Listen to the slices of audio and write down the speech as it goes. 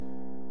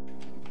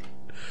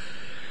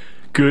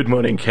Good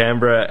morning,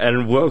 Canberra,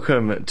 and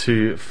welcome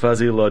to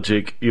Fuzzy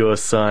Logic, your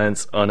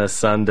science on a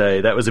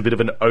Sunday. That was a bit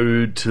of an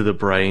ode to the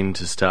brain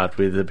to start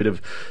with, a bit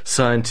of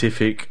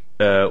scientific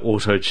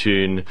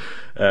auto-tune,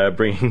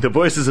 bringing the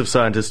voices of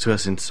scientists to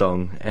us in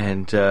song.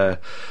 And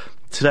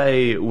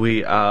today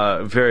we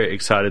are very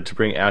excited to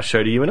bring our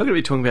show to you. We're not going to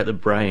be talking about the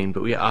brain,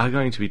 but we are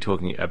going to be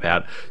talking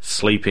about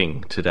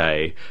sleeping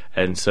today.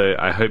 And so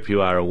I hope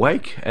you are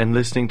awake and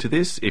listening to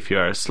this. If you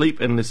are asleep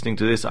and listening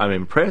to this, I'm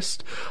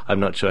impressed. I'm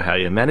not sure how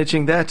you're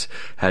managing that,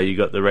 how you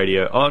got the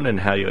radio on, and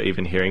how you're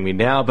even hearing me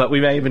now. But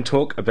we may even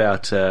talk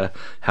about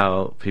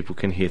how people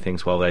can hear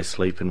things while they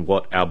sleep and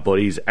what our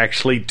body's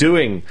actually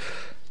doing.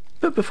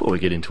 But before we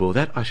get into all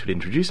that, I should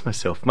introduce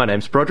myself. My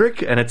name's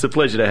Broderick, and it's a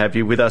pleasure to have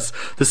you with us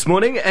this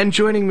morning. And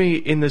joining me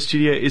in the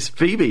studio is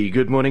Phoebe.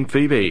 Good morning,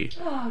 Phoebe.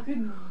 Oh, good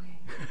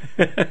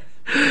morning.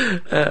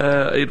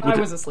 I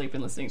was asleep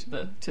and listening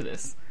to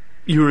this.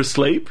 You were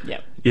asleep?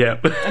 Yep.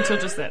 Yep. Until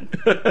just then.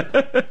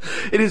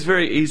 It is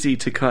very easy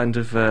to kind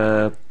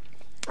of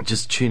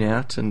just tune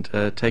out and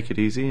take it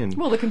easy. And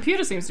well, the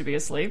computer seems to be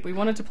asleep. We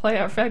wanted to play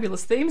our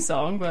fabulous theme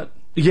song, but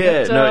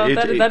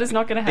that is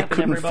not going to happen. It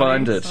couldn't everybody,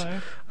 find it. So.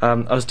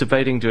 I was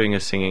debating doing a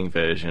singing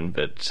version,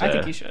 but I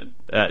think you should.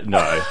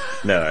 No.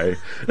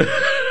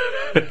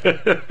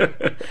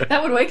 That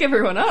would wake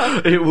everyone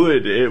up. It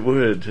would.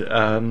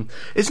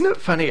 Isn't it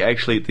funny,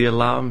 actually, the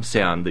alarm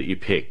sound that you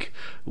pick,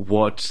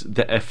 what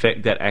the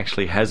effect that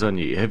actually has on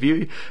you? Have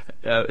you,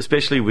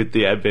 especially with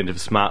the advent of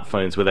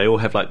smartphones where they all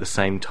have like the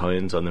same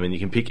tones on them and you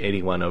can pick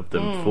any one of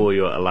them for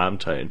your alarm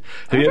tone?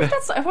 I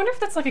wonder if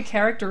that's like a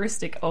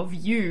characteristic of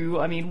you.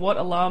 I mean,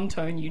 what alarm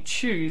tone you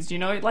choose, you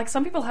know? Like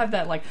some people have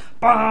that like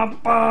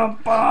bum, bum,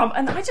 bum,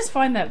 and I just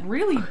find that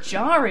really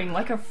jarring,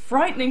 like a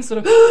frightening sort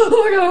of,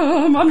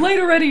 oh my God, I'm late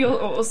already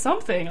or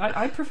something.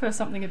 I prefer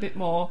something a bit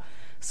more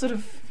sort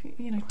of,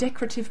 you know,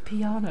 decorative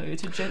piano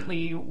to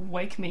gently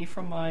wake me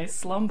from my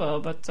slumber,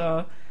 but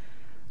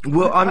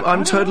well,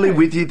 I'm totally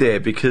with you there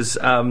because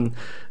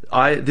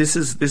this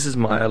is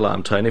my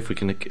alarm tone. If we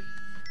can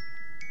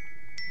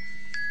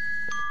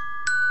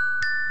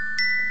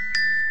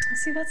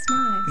see, that's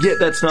nice. Yeah,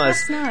 that's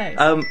nice. That's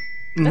nice.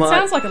 That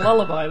sounds like a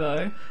lullaby,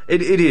 though.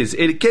 It is.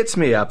 It gets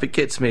me up.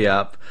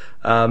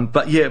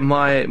 But yeah,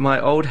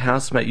 my old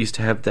housemate used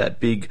to have that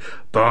big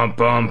bum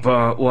bum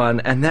bum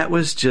one, and that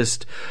was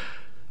just.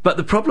 But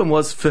the problem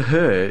was for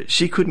her,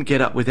 she couldn't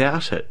get up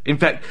without it. In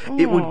fact,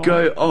 it would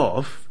go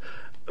off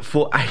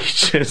for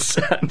ages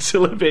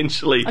until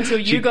eventually... Until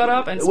you got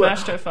up and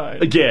smashed her phone.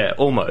 Yeah,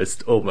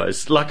 almost.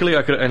 Luckily,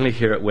 I could only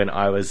hear it when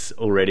I was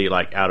already,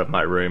 like, out of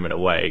my room and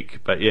awake.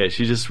 But, yeah,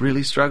 she just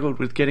really struggled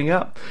with getting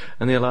up,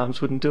 and the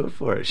alarms wouldn't do it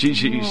for her.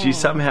 She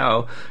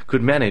somehow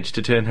could manage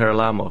to turn her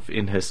alarm off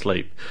in her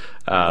sleep.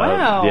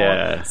 Wow.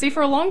 Yeah. See,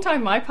 for a long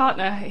time, my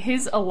partner,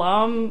 his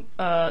alarm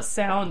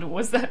sound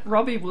was that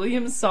Robbie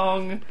Williams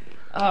song...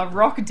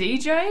 Rock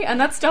DJ, and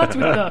that starts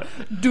with the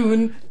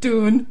dun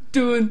dun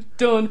dun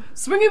dun,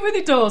 swing it with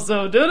your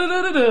torso, da da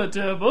da da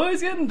da,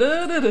 boys getting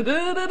da da da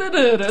da da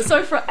da da.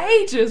 So for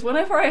ages,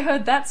 whenever I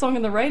heard that song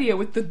on the radio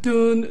with the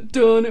dun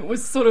dun, it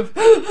was sort of,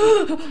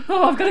 oh,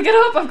 I've got to get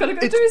up, I've got to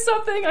go do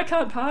something, I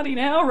can't party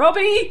now,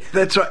 Robbie.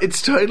 That's right.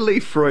 It's totally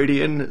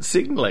Freudian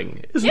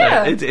signaling, isn't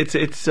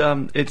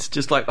it? It's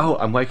just like, oh,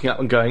 I'm waking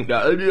up and going,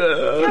 yeah,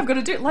 I've got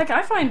to do. Like,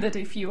 I find that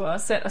if you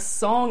set a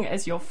song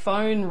as your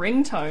phone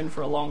ringtone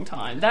for a long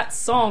time, that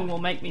song will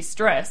make me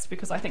stressed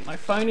because I think my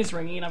phone is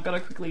ringing and I've got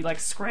to quickly like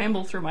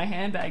scramble through my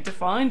handbag to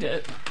find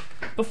it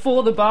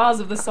before the bars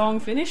of the song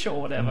finish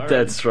or whatever.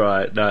 That's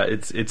right. No,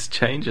 it's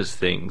changes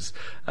things.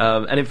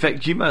 And in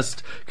fact, you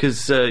must,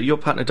 because your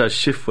partner does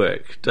shift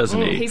work,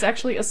 doesn't he? He's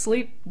actually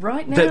asleep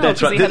right now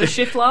because right. He had a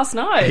shift last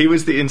night. He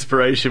was the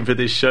inspiration for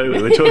this show.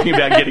 We were talking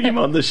about getting him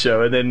on the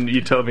show, and then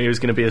you told me he was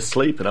going to be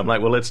asleep, and I'm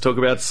like, well, let's talk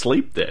about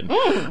sleep then.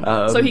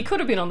 So he could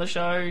have been on the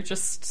show,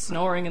 just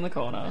snoring in the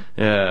corner.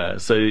 Yeah.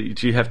 So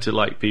do you have to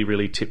like be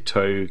really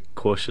tiptoe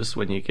cautious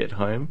when you get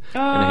home?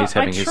 And he's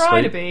having his I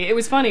try sleep? to be. It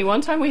was funny.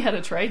 One time we had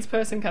a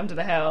tradesperson come to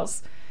the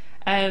house,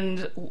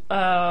 and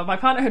my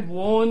partner had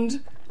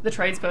warned the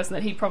tradesperson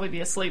that he'd probably be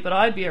asleep, but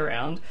I'd be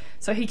around.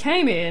 So he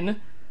came in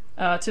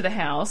to the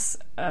house,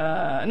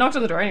 knocked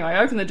on the door anyway.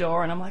 I opened the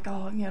door and I'm like,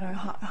 oh, you know,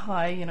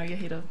 hi, you know, you're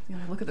here to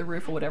look at the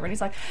roof or whatever. And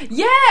he's like,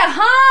 yeah,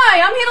 hi,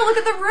 I'm here to look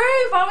at the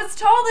roof. I was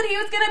told that he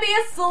was going to be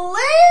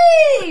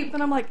asleep.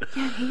 And I'm like,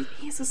 yeah,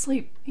 he's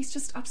asleep. He's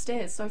just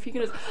upstairs. So if you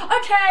can just,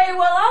 okay,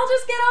 well, I'll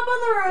just get up on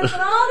the roof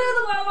and I'll do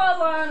the blah, blah,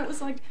 blah. And it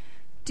was like,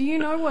 do you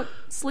know what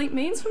sleep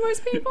means for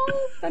most people?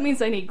 That means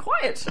they need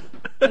quiet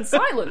and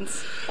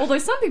silence. Although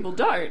some people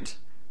don't.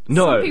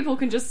 No. Some people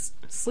can just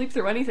sleep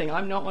through anything.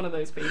 I'm not one of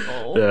those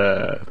people.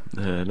 No,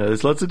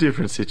 there's lots of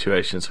different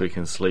situations we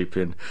can sleep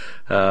in.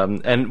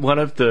 And one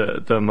of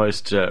the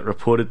most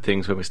reported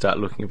things when we start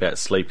looking about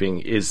sleeping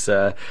is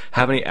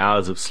how many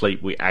hours of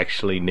sleep we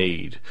actually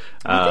need.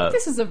 I think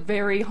this is a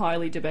very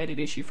highly debated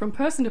issue from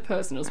person to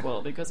person as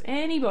well, because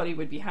anybody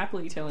would be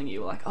happily telling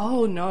you, like,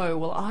 oh no,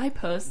 well, I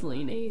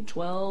personally need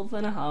 12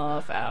 and a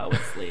half hours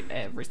sleep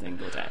every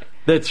single day.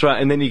 That's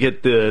right, and then you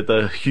get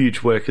the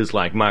huge workers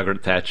like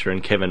Margaret Thatcher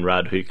and Kevin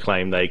Rudd who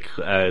claim they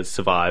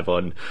survive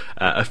on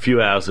a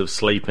few hours of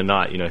sleep a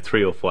night,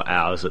 3 or 4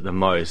 hours at the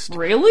most.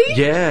 Really?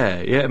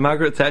 Yeah.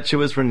 Margaret Thatcher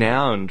was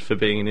renowned for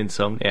being an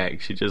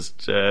insomniac. She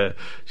just,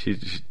 she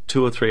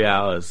 2 or 3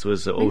 hours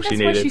was all she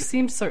needed. That's why she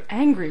seemed so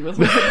angry with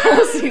her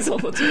policies all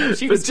the time.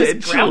 She was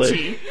just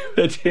grouchy.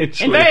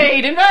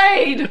 Potentially.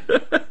 Invade!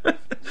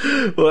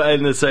 Well,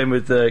 and the same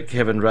with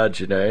Kevin Rudd,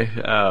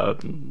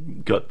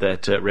 got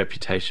that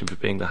reputation for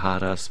being the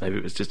hard ass. Maybe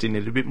it was just he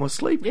needed a bit more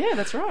sleep. Yeah,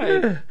 that's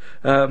right.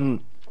 Yeah.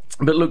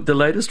 But look, the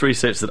latest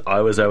research that I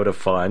was able to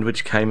find,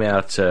 which came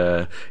out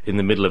in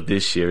the middle of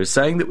this year, is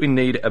saying that we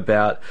need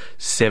about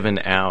 7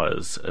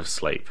 hours of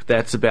sleep.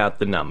 That's about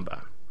the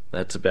number.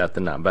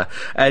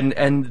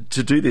 And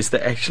to do this, they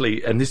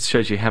actually, and this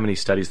shows you how many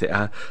studies there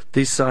are,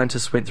 these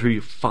scientists went through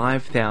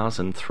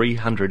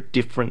 5,300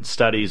 different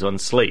studies on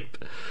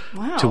sleep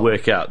to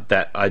work out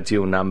that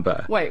ideal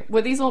number. Wait,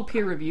 were these all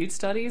peer-reviewed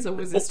studies, or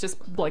was this just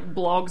like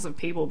blogs of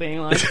people being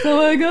like, so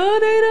I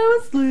got 8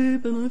 hours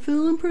sleep and I'm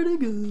feeling pretty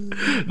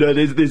good? No,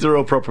 these are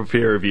all proper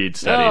peer-reviewed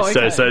studies. Oh,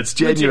 okay. So it's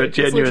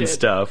genuine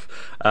stuff.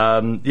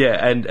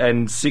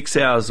 And 6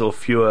 hours or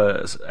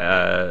fewer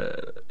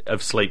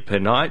of sleep per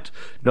night,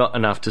 not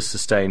enough to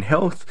sustain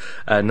health,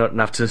 not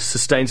enough to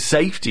sustain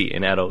safety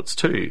in adults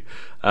too.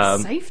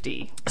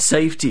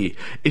 Safety.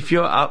 If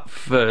you're up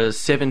for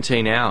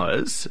 17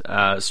 hours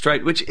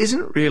straight, which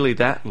isn't really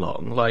that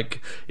long,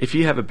 like if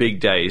you have a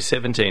big day,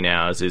 17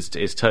 hours is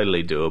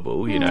totally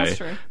doable. That's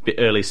true.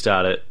 Early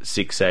start at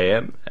 6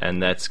 a.m.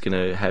 and that's going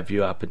to have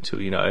you up until,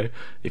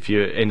 if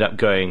you end up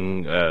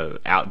going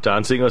out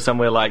dancing or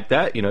somewhere like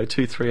that,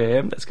 2, 3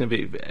 a.m., that's going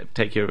to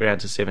take you around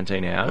to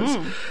 17 hours.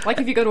 Like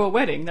if you go to a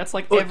wedding, that's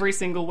like every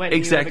single wedding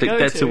exactly, you ever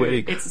go that's to, a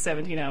wedding. It's a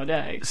 17-hour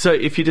day. So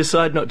if you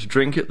decide not to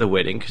drink at the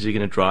wedding because you're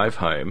going to drive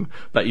home,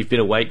 but you've been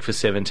awake for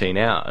 17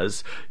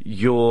 hours,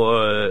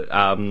 your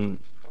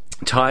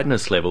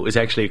tiredness level is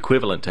actually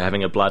equivalent to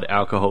having a blood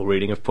alcohol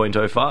reading of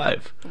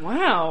 0.05.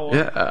 Wow.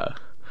 Yeah.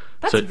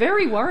 That's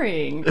very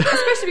worrying,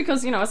 especially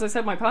because, as I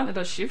said, my partner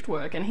does shift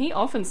work, and he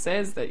often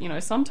says that,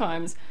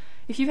 sometimes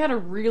if you've had a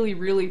really,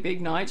 really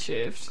big night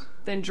shift,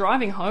 then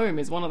driving home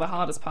is one of the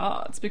hardest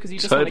parts because you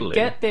just want to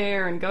get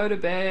there and go to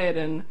bed,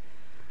 and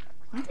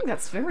I think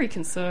that's very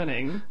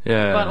concerning.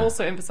 Yeah. But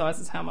also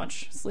emphasises how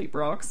much sleep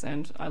rocks,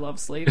 and I love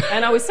sleep.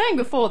 And I was saying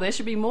before, there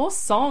should be more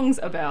songs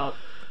about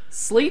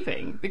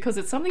sleeping because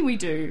it's something we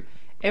do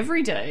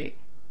every day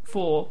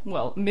for,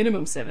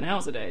 minimum 7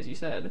 hours a day, as you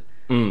said.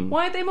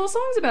 Why aren't there more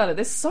songs about it?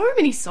 There's so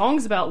many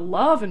songs about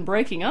love and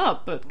breaking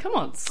up, but come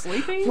on,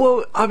 sleeping?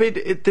 Well, I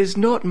mean, there's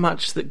not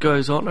much that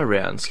goes on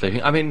around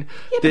sleeping. I mean...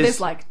 Yeah, but there's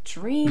like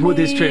dreaming. Well,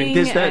 there's dreaming.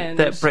 There's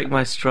that Break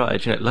My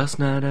Stride. Last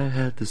night I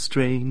had the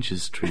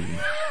strangest dream.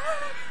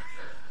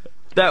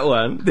 That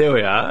one, there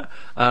we are.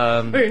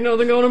 Ain't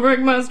nothing gonna break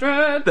my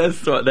stride.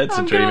 That's right, that's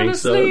a dreaming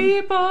song. I'm gonna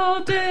sleep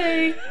all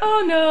day.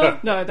 Oh no.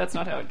 No, that's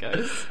not how it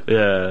goes.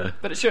 Yeah.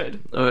 But it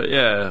should.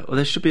 Yeah. Well,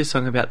 there should be a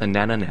song about the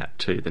Nana Nap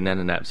too. The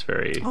Nana Nap's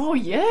very... Oh,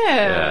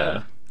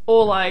 yeah.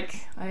 Or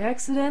like, I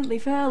accidentally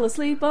fell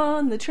asleep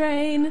on the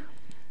train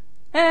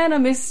and I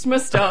missed my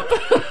stop.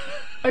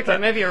 Okay,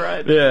 maybe you're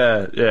right.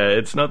 Yeah,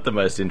 it's not the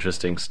most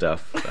interesting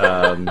stuff.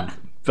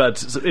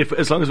 But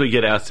as long as we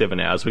get our 7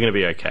 hours, we're going to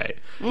be okay.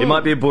 It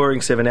might be a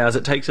boring 7 hours.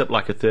 It takes up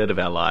like a third of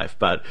our life,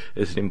 but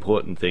it's an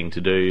important thing to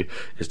do,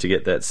 is to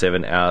get that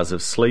 7 hours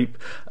of sleep.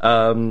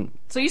 So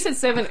you said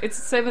 7, it's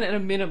 7 at a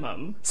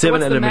minimum. So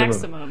what's the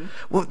maximum?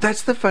 Well,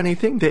 that's the funny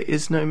thing. There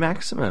is no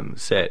maximum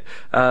set.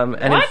 And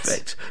what? In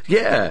fact,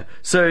 yeah.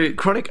 So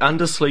chronic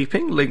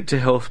undersleeping linked to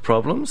health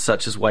problems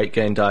such as weight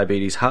gain,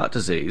 diabetes, heart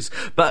disease.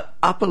 But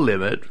upper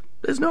limit,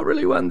 there's not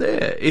really one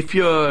there. If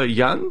you're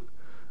young,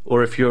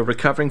 or if you're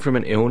recovering from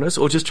an illness,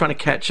 or just trying to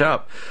catch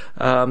up,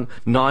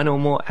 9 or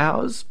more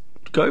hours,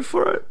 go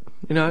for it.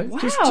 Wow,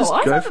 just I go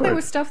thought that for there it.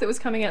 was stuff that was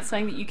coming out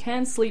saying that you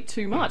can sleep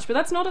too much, but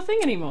that's not a thing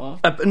anymore.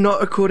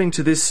 Not according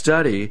to this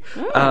study.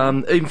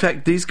 In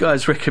fact, these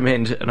guys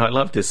recommend, and I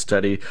love this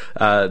study,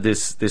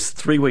 this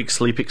 3-week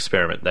sleep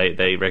experiment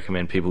they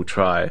recommend people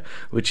try,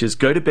 which is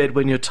go to bed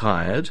when you're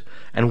tired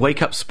and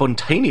wake up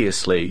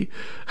spontaneously.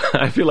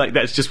 I feel like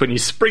that's just when you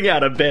spring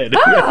out of bed.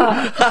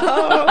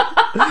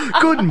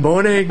 Good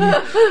morning.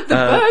 The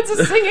birds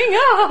are singing.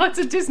 It's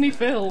a Disney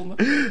film.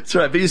 That's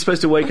right, but you're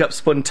supposed to wake up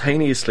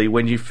spontaneously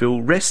when you feel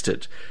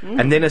rested,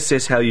 and then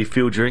assess how you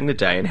feel during the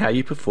day and how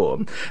you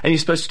perform. And you're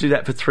supposed to do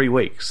that for 3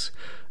 weeks.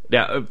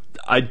 Now,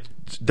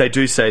 they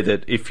do say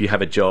that if you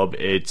have a job,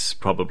 it's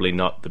probably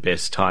not the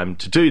best time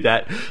to do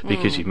that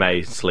because you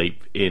may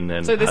sleep in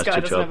and so this guy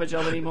doesn't have a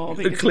job anymore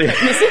because he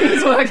kept missing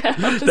his work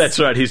hours. That's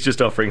right, he's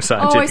just offering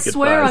scientific advice. I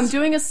swear I'm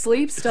doing a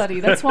sleep study.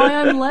 That's why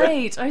I'm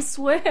late. I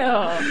swear.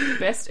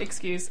 Best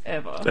excuse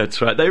ever.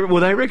 That's right. They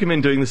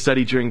recommend doing the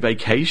study during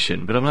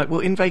vacation, but I'm like,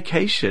 well, in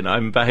vacation,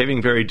 I'm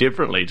behaving very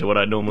differently to what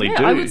I normally do.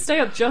 I would stay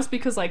up just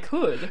because I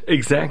could.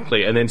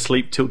 Exactly, and then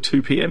sleep till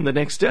 2 p.m. the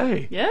next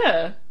day.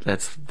 Yeah.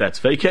 That's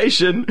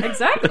vacation.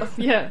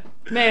 Exactly. Yeah.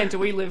 Man, do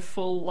we live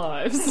full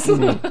lives.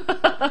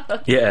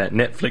 Yeah,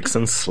 Netflix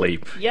and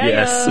sleep. Yeah.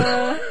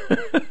 Yes.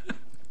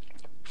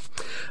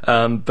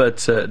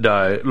 But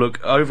no,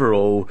 look,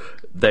 overall,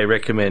 they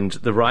recommend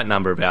the right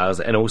number of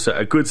hours and also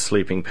a good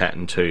sleeping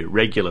pattern too,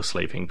 regular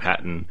sleeping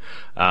pattern,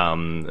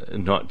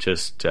 not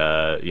just,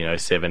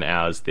 7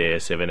 hours there,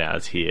 7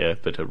 hours here,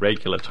 but a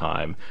regular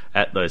time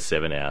at those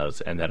 7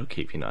 hours, and that'll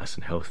keep you nice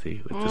and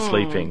healthy with the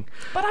sleeping.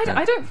 But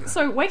I don't...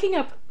 So waking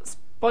up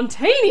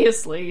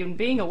spontaneously and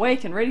being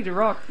awake and ready to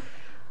rock,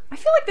 I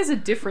feel like there's a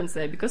difference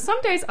there, because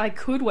some days I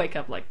could wake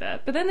up like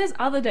that, but then there's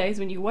other days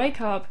when you wake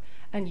up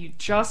and you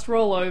just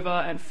roll over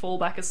and fall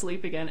back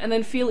asleep again, and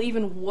then feel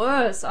even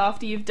worse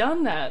after you've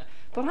done that.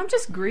 But I'm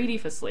just greedy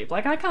for sleep.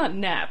 Like, I can't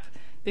nap,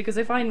 because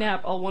if I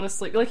nap, I'll want to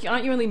sleep. Like,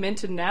 aren't you only meant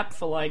to nap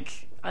for,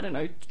 like, I don't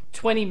know,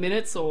 20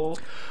 minutes or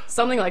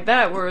something like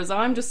that? Whereas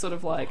I'm just sort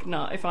of like,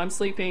 nah, if I'm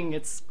sleeping,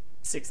 it's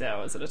 6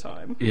 hours at a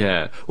time.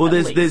 Yeah. Well,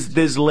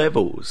 there's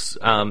levels,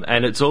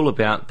 and it's all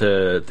about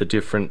the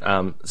different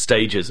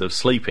stages of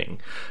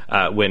sleeping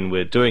when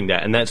we're doing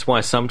that, and that's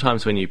why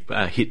sometimes when you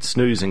hit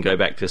snooze and go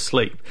back to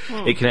sleep,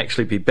 it can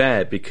actually be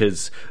bad,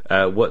 because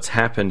what's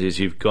happened is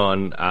you've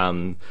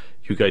gone.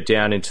 You go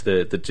down into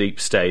the deep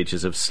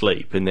stages of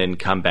sleep and then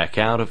come back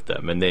out of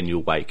them, and then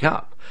you'll wake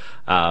up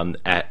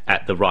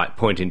at the right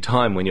point in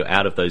time when you're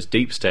out of those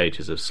deep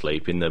stages of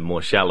sleep in the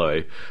more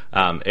shallow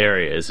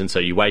areas. And so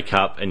you wake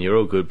up and you're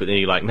all good, but then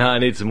you're like, no, I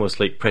need some more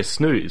sleep, press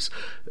snooze.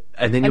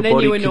 And then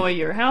you annoy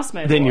your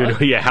housemate. Then you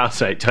annoy your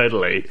housemate,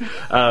 totally.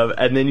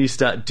 And then you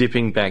start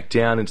dipping back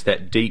down into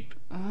that deep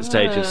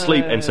stage of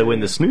sleep. And so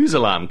when the snooze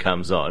alarm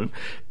comes on,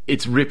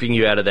 it's ripping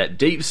you out of that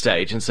deep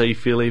stage, and so you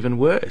feel even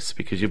worse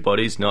because your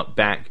body's not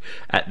back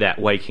at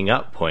that waking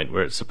up point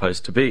where it's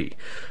supposed to be.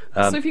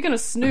 So if you're going to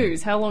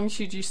snooze, how long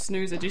should you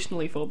snooze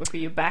additionally for before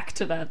you're back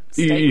to that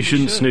state? You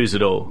shouldn't snooze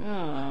at all.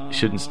 Oh, you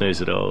shouldn't snooze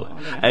at all. I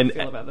don't know how to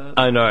feel about that.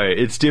 I know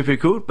it's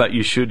difficult, but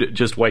you should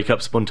just wake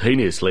up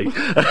spontaneously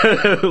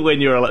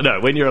when your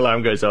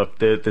alarm goes off.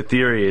 The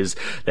theory is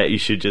that you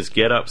should just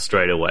get up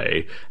straight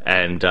away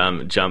and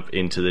jump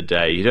into the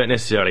day. You don't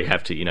necessarily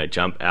have to,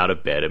 jump out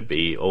of bed and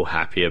be all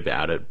happy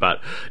about it,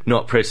 but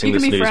not pressing the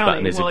snooze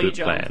button is a good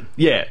plan.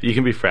 Yeah, you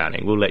can be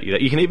frowning. We'll let you.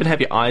 You can even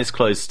have your eyes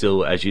closed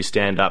still as you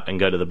stand up and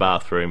go to the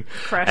bathroom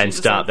and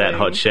start that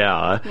hot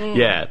shower.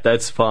 Yeah,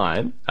 that's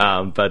fine,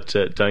 but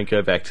don't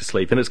go back to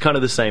sleep. And it's kind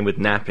of the same with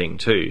napping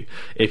too.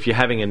 If you're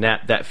having a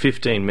nap, that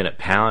 15-minute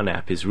power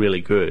nap is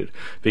really good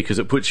because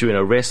it puts you in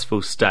a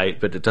restful state,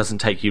 but it doesn't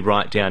take you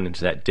right down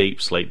into that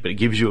deep sleep, but it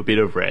gives you a bit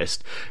of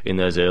rest in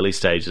those early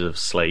stages of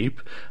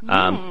sleep.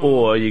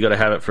 Or you got to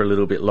have it for a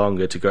little bit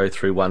longer to go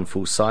through one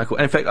full cycle.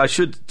 And in fact, I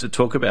should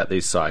talk about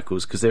these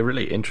cycles because they're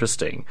really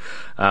interesting.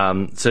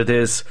 So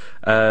there's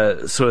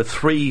sort of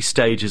 3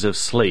 stages of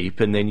sleep,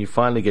 and then you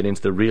finally get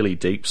into the really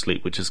deep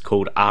sleep, which is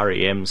called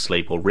REM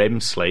sleep or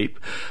REM sleep,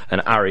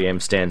 and REM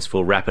stands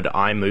for rapid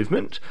eye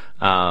movement.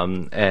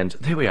 And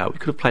there we are. We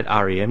could have played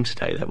REM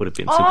today. That would have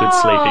been some good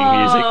sleeping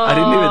music. I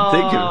didn't even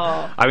think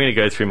of it. I'm going to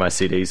go through my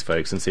CDs,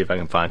 folks, and see if I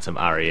can find some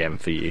REM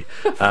for you.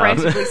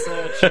 Frantically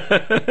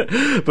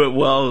search. But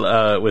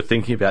while we're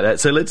thinking about that,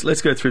 so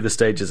let's go through the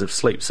stages of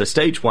sleep. So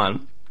stage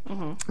 1.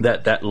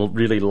 That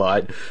really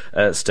light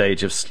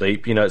stage of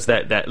sleep, it's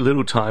that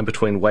little time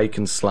between wake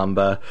and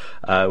slumber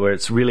where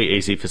it's really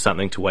easy for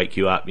something to wake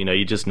you up.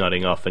 You're just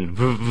nodding off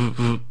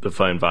and the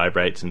phone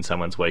vibrates and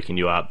someone's waking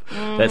you up.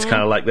 That's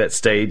kind of like that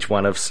stage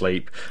 1 of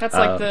sleep. That's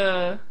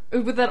like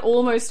would that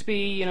almost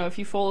be, if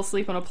you fall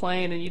asleep on a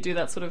plane and you do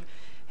that sort of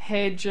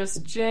head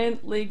just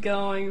gently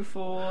going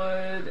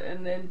forward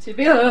and then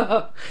tipping.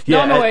 No,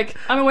 I'm awake.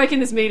 I'm awake in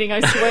this meeting,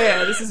 I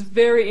swear. This is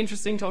very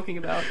interesting talking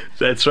about.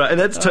 That's right. And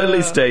that's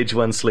totally stage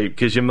 1 sleep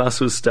because your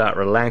muscles start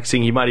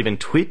relaxing. You might even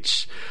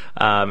twitch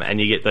and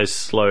you get those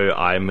slow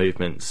eye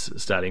movements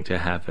starting to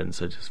happen.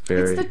 So just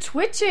very... It's the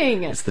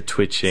twitching. It's the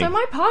twitching. So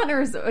my partner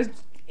is...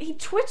 he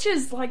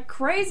twitches like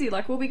crazy.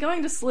 Like, we'll be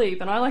going to sleep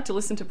and I like to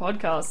listen to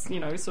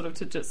podcasts, sort of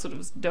to just sort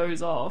of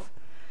doze off.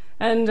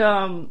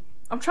 And,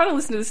 I'm trying to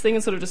listen to this thing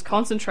and sort of just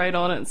concentrate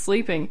on it and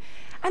sleeping.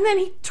 And then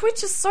he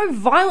twitches so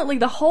violently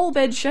the whole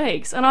bed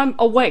shakes. And I'm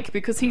awake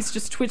because he's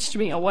just twitched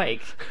me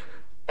awake.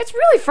 It's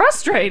really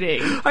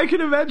frustrating. I can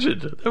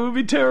imagine. That would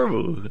be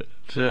terrible.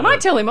 And I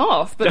tell him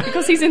off, but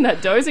because he's in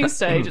that dozing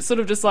stage, it's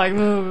sort of just like...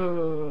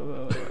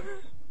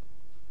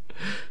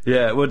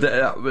 Yeah,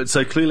 well,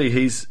 so clearly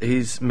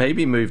he's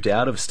maybe moved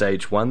out of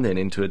stage 1 then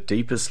into a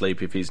deeper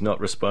sleep if he's not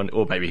responding,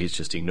 or maybe he's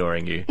just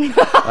ignoring you.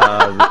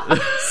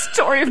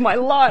 Story of my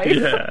life.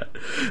 Yeah,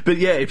 but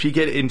yeah, if you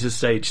get into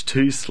stage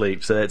 2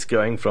 sleep, so that's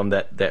going from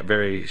that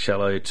very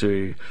shallow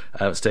to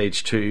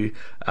stage 2,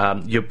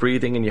 your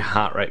breathing and your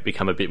heart rate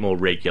become a bit more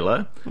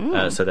regular,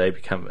 so they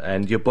become,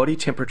 and your body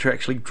temperature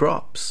actually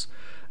drops.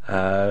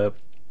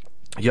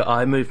 Your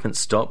eye movement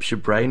stops, your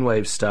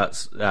brainwaves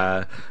starts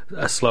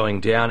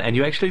slowing down, and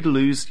you actually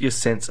lose your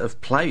sense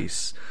of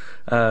place.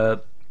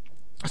 So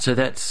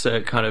that's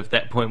kind of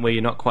that point where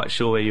you're not quite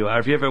sure where you are.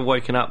 Have you ever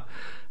woken up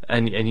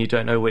and you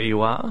don't know where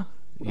you are?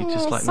 You're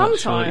just like not sure.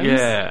 Sometimes.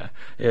 Yeah.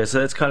 So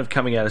that's kind of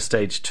coming out of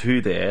stage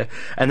 2 there,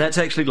 and that's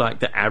actually like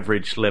the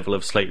average level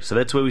of sleep. So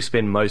that's where we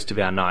spend most of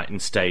our night in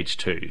stage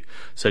 2.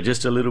 So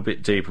just a little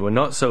bit deeper. We're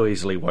not so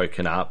easily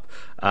woken up,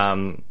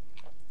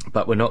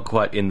 but we're not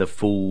quite in the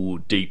full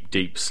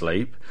deep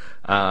sleep.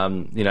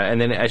 And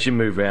then as you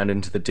move around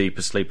into the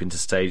deeper sleep into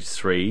stage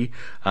 3,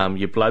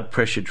 your blood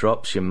pressure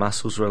drops, your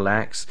muscles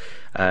relax,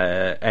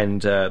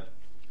 and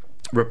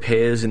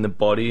repairs in the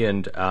body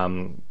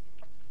and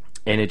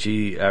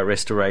energy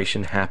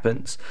restoration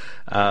happens,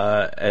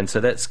 and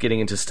so that's getting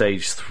into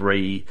stage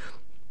 3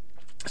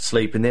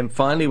 sleep. And then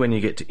finally, when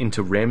you get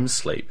into REM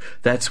sleep,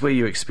 that's where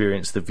you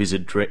experience the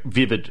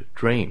vivid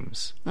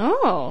dreams.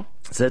 Oh.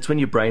 So that's when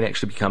your brain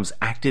actually becomes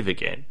active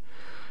again,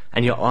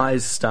 and your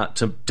eyes start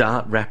to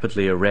dart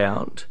rapidly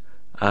around.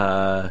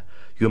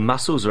 Your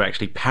muscles are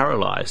actually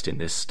paralyzed in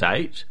this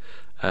state.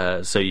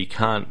 So you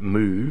can't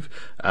move,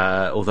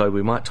 although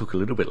we might talk a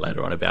little bit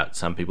later on about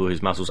some people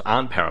whose muscles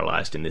aren't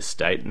paralysed in this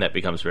state, and that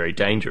becomes very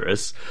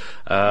dangerous.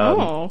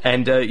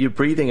 And your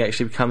breathing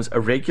actually becomes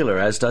irregular,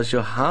 as does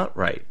your heart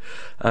rate.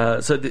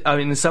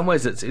 In some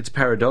ways it's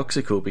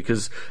paradoxical,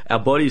 because our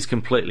body's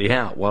completely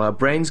out while our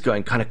brain's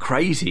going kind of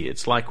crazy.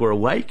 It's like we're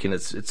awake and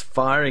it's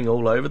firing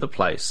all over the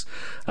place.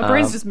 Our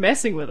brain's just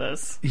messing with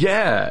us.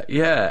 Yeah,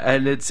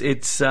 and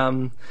it's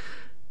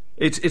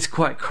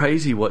quite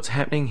crazy what's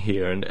happening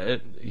here, and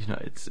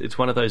it's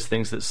one of those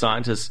things that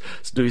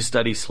scientists do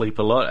study sleep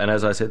a lot, and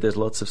as I said, there's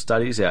lots of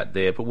studies out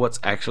there, but what's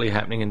actually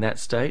happening in that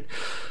state,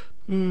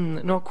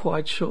 not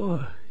quite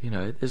sure.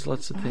 There's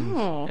lots of things.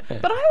 Yeah.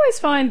 But I always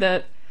find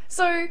that,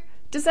 so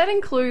does that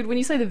include, when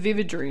you say the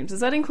vivid dreams, does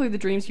that include the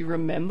dreams you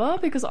remember?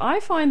 Because I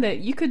find that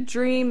you could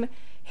dream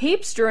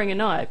heaps during a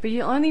night, but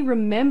you only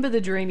remember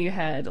the dream you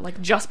had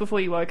like just before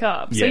you woke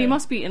up. So you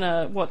must be in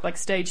like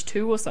stage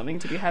 2 or something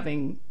to be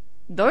having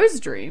those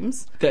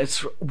dreams.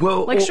 That's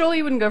surely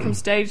you wouldn't go from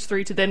stage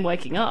 3 to then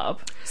waking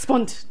up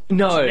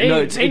No,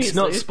 it's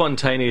not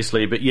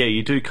spontaneously, but yeah,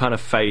 you do kind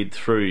of fade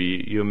through.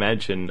 You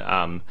imagine,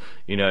 the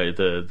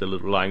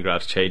little line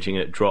graphs changing,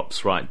 and it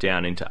drops right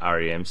down into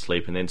REM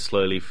sleep, and then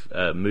slowly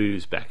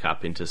moves back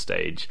up into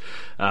stage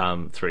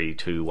 3,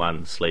 2,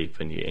 1 sleep,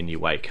 and you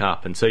wake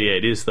up. And so yeah,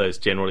 it is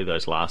generally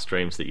those last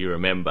dreams that you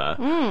remember,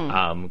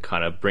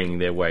 kind of bringing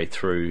their way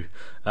through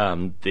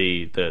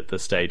the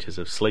stages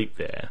of sleep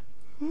there.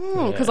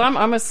 Because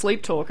I'm a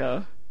sleep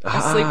talker.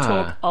 I sleep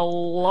talk a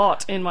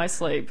lot in my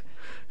sleep.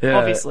 Yeah.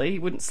 Obviously,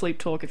 you wouldn't sleep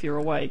talk if you're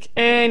awake.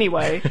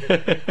 Anyway,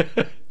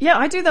 yeah,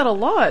 I do that a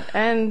lot,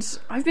 and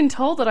I've been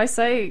told that I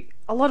say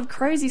a lot of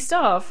crazy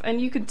stuff, and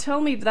you could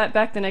tell me that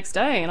back the next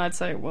day, and I'd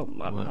say, well,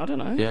 I don't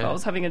know. If I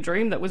was having a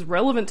dream that was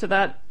relevant to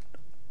that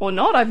or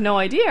not, I've no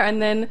idea.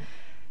 And then,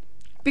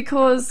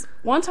 because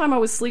one time I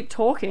was sleep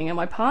talking, and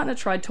my partner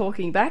tried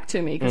talking back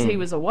to me because he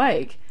was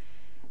awake,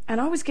 and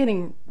I was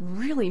getting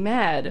really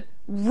mad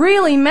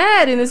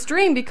in this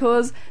dream,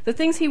 because the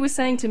things he was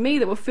saying to me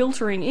that were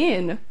filtering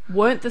in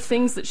weren't the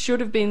things that should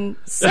have been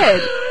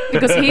said,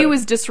 because he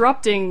was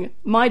disrupting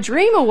my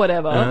dream or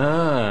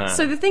whatever.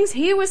 So the things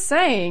he was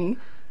saying,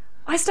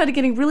 I started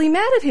getting really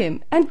mad at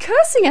him and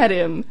cursing at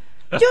him.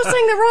 You're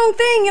saying the wrong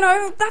thing,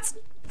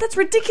 that's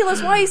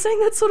ridiculous. Why are you saying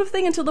that sort of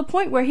thing? Until the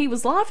point where he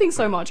was laughing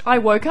so much, I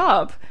woke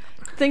up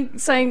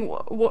saying,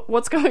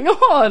 what's going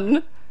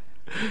on?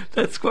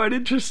 That's quite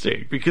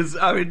interesting, because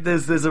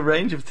there's a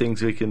range of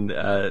things we can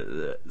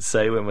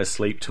say when we're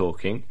sleep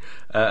talking.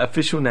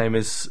 Official name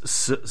is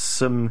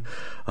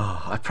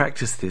I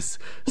practice this.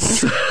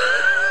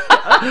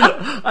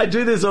 I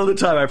do this all the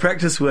time. I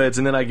practice words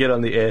and then I get on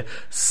the air.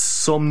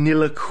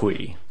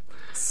 Somniloquy.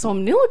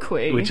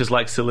 Somniloquy? Which is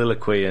like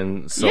soliloquy,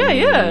 and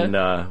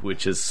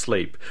which is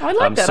sleep. I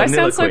like that. I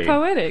sound so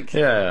poetic.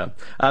 Yeah.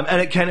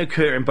 And it can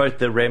occur in both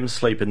the REM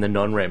sleep and the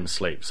non-REM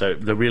sleep, so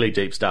the really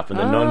deep stuff and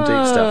the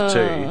non-deep stuff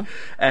too.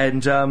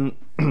 And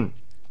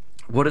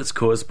what it's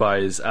caused by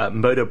is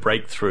motor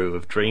breakthrough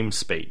of dream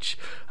speech.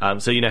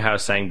 So you know how I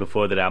was saying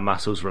before that our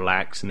muscles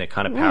relax and they're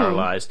kind of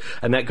paralysed,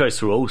 and that goes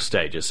through all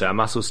stages. So our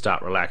muscles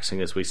start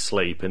relaxing as we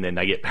sleep, and then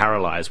they get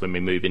paralysed when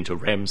we move into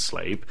REM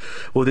sleep.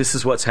 Well, this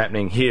is what's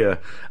happening here,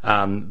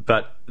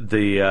 but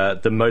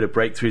the motor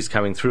breakthrough is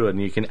coming through,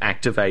 and you can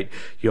activate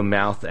your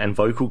mouth and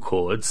vocal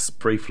cords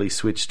briefly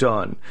switched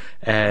on,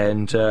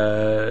 and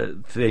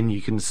then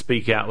you can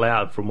speak out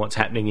loud from what's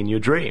happening in your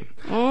dream.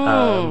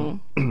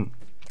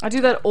 I do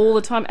that all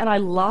the time, and I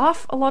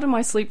laugh a lot in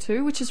my sleep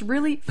too, which is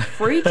really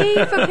freaky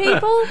for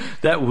people.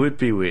 That would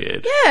be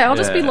weird. Yeah, I'll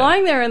just be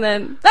lying there and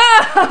then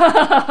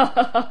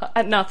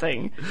at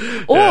nothing.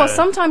 Or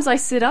sometimes I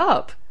sit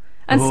up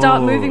and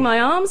start moving my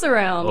arms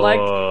around.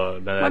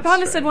 My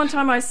partner said one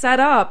time I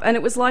sat up, and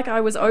it was like I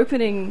was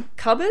opening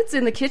cupboards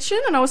in the kitchen,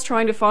 and I was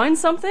trying to find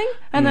something,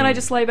 and then I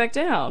just lay back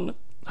down.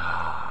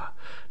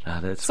 No,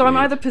 that's so weird.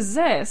 I'm either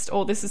possessed,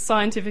 or this is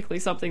scientifically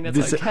something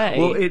that's okay.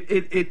 Well, it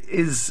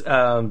is.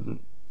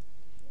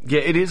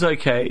 it is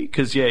okay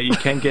because you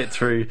can get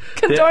through.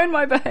 Condone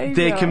my behaviour.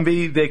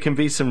 There can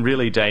be some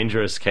really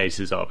dangerous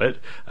cases of it,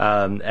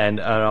 and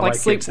I Like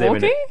might get to them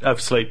sleepwalking?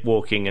 of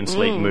sleepwalking and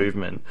sleep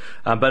movement.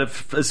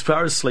 But as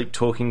far as sleep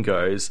talking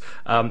goes,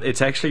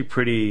 it's actually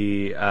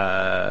pretty.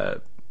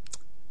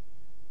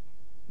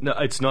 No,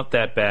 it's not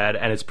that bad,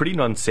 and it's pretty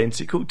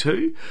nonsensical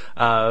too.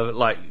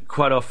 Like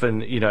quite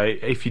often,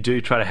 if you do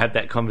try to have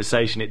that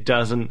conversation, it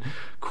doesn't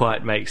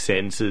quite make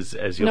sense as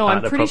your No, I'm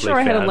partner pretty probably sure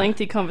I had a found.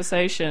 lengthy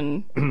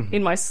conversation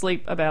in my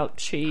sleep about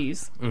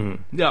cheese.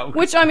 No,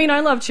 Which, I mean, I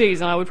love cheese,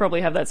 and I would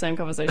probably have that same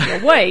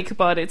conversation awake,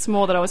 but it's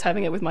more that I was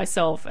having it with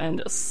myself and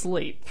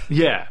asleep.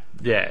 yeah,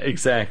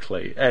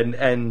 exactly,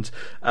 and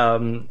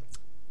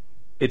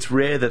it's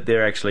rare that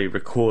they're actually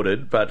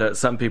recorded, but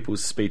some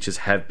people's speeches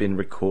have been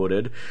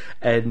recorded,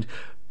 and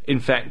in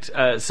fact,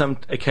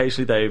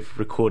 occasionally they've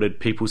recorded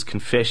people's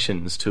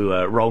confessions to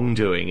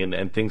wrongdoing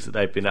and things that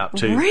they've been up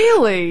to.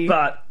 Really?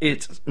 But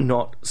it's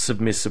not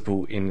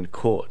submissible in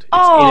court. It's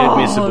Oh,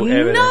 inadmissible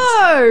evidence.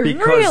 no,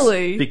 because,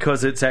 really?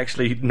 Because it's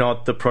actually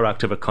not the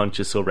product of a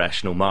conscious or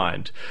rational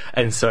mind.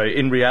 And so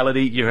in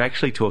reality, you're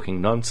actually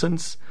talking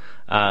nonsense.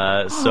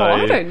 I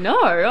don't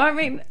know. I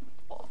mean...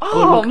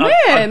 Oh, look,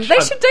 man, they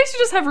should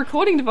just have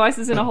recording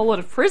devices in a whole lot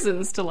of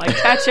prisons to, like,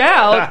 catch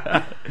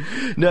out.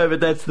 No, but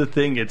that's the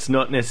thing. It's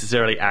not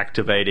necessarily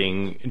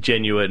activating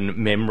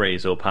genuine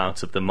memories or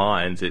parts of the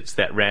minds. It's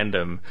that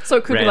random. So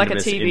it could be like a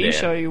randomness in TV there.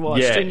 show you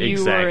watched Yeah, and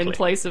you were in exactly,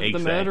 place of the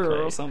murderer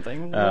exactly. or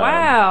something.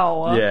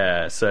 Wow.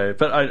 Yeah, so,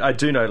 but I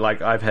do know,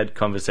 like, I've had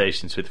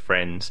conversations with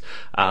friends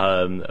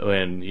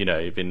when,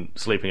 you've been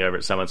sleeping over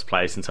at someone's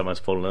place and someone's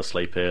fallen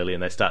asleep early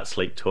and they start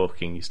sleep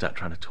talking, you start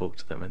trying to talk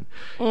to them and,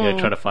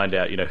 trying to find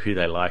out, who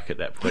they like at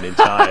that point in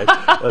time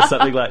or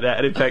something like that.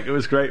 And in fact, it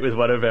was great with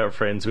one of our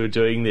friends. We were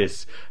doing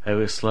this and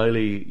we were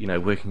slowly,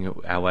 working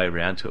our way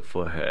around to it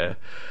for her.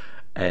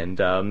 And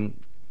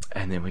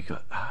then we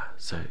got,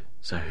 so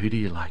who do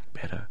you like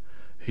better?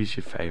 Who's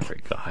your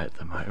favourite guy at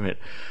the moment?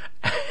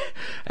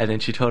 And then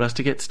she told us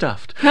to get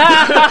stuffed.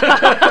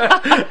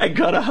 And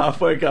kind of half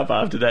woke up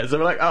after that. So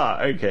we're like,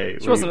 okay.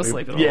 She wasn't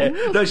asleep at all. Yeah,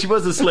 no, she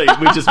was asleep.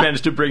 We just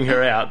managed to bring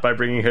her out by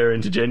bringing her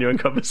into genuine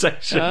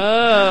conversation.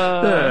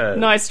 Oh,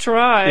 nice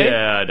try.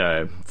 Yeah, I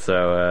know.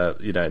 So,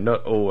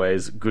 not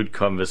always good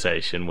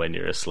conversation when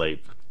you're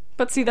asleep.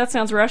 But see, that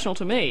sounds rational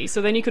to me.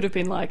 So then you could have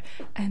been like,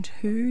 and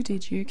who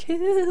did you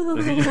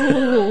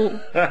kill?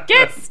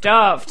 Get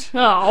stuffed.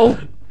 Oh.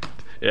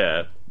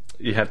 Yeah.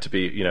 You have to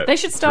be, They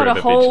should start a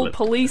forever whole vigilant.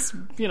 police,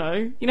 you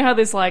know how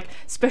there's like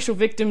special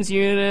victims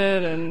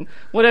unit and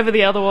whatever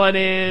the other one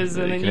is,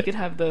 and then you could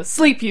have the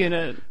sleep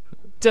unit.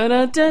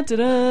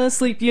 Da-da-da-da-da,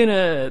 sleep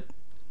unit.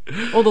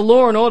 Or the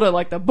Law and Order,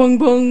 like the bung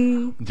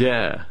bung.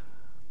 Yeah.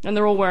 And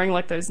they're all wearing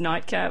like those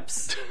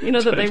nightcaps.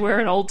 That they wear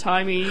in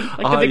old-timey, like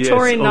the Oh, yes,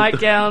 Victorian all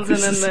nightgowns,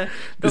 this and is- then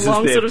the this is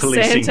long their sort of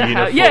policing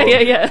Santa hat. uniform.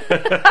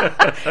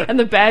 Yeah. And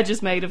the badge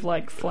is made of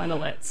like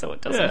flannelette, so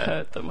it doesn't Yeah.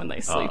 hurt them when they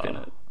sleep in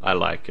it. I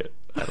like it.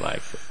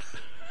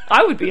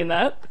 I would be in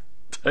that.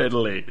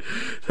 Totally.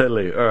 All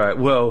right.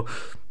 Well,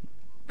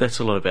 that's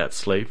a lot about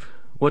sleep.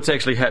 What's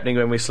actually happening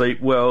when we sleep?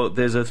 Well,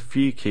 there's a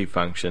few key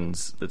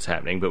functions that's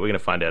happening, but we're going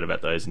to find out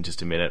about those in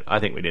just a minute. I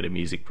think we need a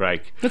music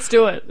break. Let's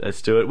do it.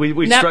 Let's do it. We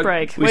Nap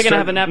break. We're gonna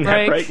have a nap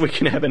break. We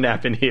can have a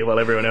nap in here while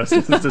everyone else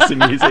listens to some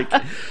music.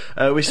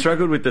 We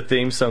struggled with the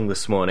theme song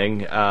this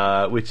morning,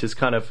 which is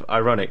kind of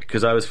ironic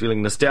because I was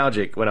feeling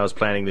nostalgic when I was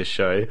planning this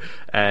show,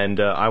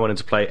 and I wanted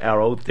to play our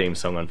old theme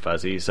song on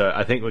Fuzzy. So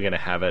I think we're going to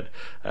have it.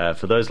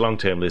 For those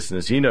long-term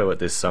listeners, you know what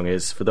this song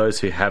is. For those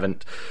who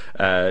haven't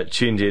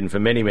tuned in for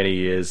many, many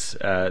years,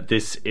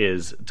 this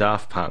is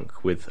Daft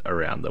Punk with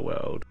Around the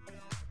World.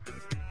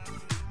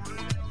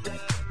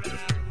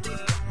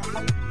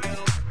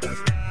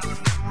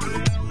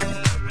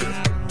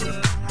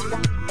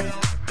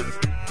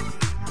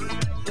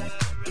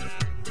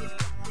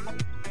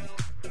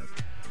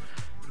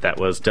 That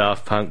was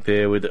Daft Punk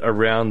there with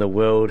Around the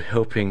World,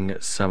 helping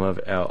some of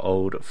our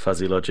old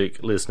Fuzzy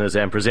Logic listeners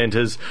and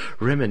presenters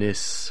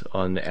reminisce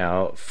on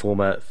our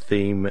former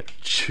theme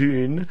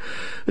tune.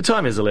 The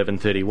time is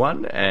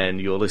 11:31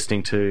 and you're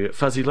listening to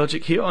Fuzzy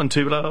Logic here on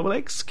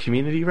 2LX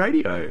Community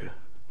Radio.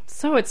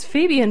 So it's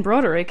Phoebe and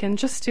Broderick, and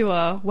just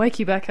to wake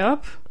you back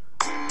up...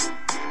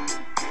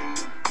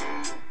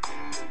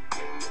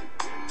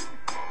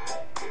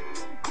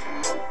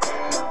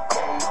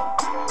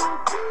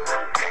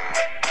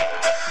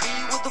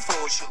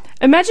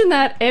 Imagine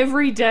that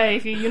every day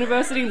for your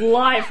university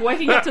life,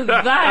 waking up to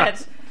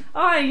that.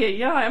 Oh,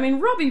 yeah. I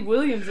mean, Robbie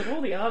Williams of all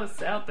the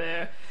artists out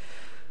there.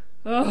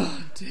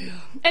 Oh, dear.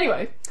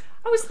 Anyway,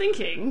 I was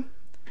thinking,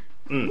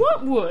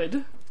 what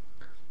would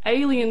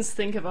aliens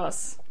think of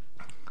us,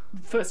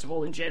 first of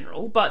all, in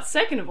general, but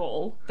second of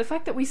all, the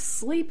fact that we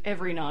sleep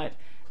every night,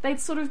 they'd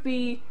sort of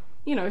be,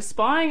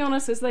 spying on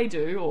us as they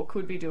do, or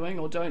could be doing,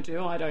 or don't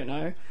do, I don't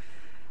know.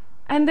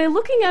 And they're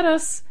looking at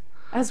us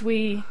as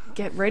we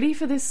get ready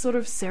for this sort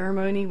of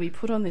ceremony. We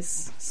put on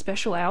these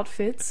special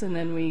outfits and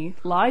then we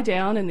lie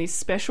down in these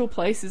special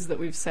places that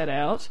we've set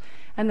out,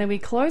 and then we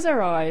close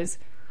our eyes,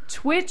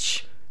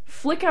 twitch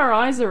flick our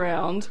eyes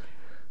around,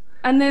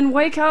 and then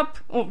wake up,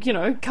 or, you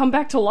know, come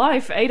back to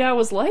life 8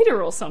 hours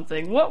later or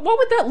something. What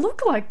would that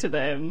look like to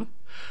them?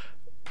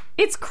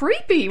 It's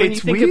creepy when you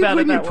think about it that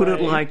way. It's weird when you put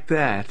it like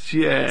that,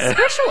 yeah.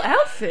 Special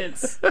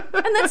outfits.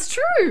 And that's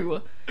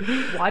true.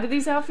 Why do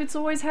these outfits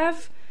always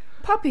have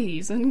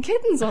puppies and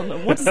kittens on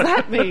them? What does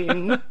that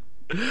mean?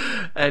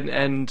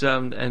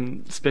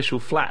 And special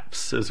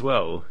flaps as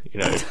well, you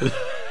know.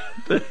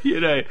 You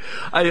know,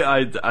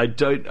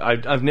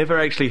 I've never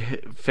actually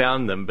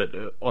found them, but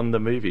on the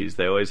movies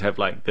they always have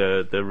like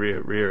the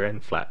rear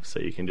end flaps, so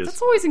you can just.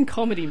 That's always in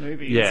comedy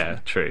movies. Yeah,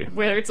 true.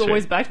 Where it's true.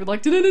 Always backed with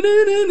like.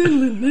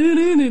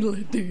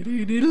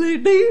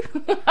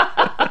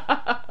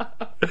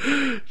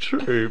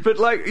 True, but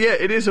like, yeah,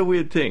 it is a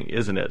weird thing,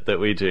 isn't it, that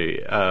we do?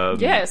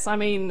 Yes, I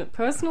mean,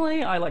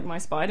 personally, I like my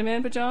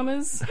Spider-Man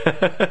pajamas.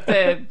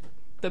 They're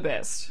the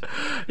best.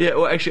 Yeah,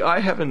 well, actually, I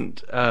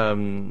haven't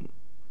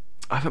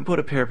bought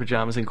a pair of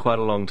pajamas in quite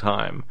a long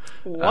time.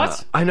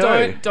 What? I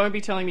know. Don't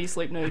be telling me you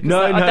sleep nude.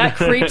 No, that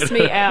creeps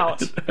me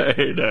out.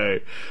 No.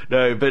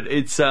 But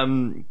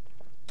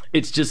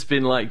it's just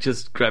been like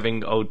just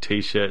grabbing old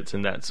T-shirts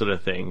and that sort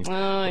of thing,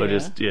 or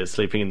just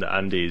sleeping in the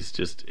undies,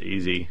 just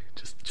easy,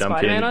 just jump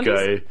Spider-Man in and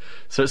undies? go.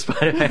 So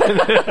Spider-Man.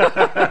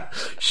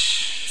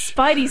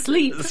 Spidey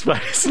sleep.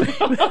 Spidey sleep.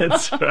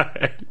 That's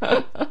right.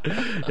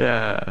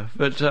 Yeah,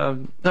 but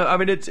no, I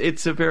mean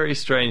it's a very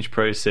strange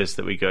process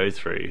that we go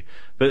through.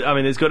 But I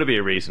mean, there's got to be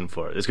a reason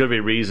for it. There's got to be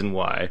a reason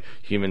why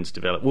humans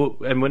develop. Well,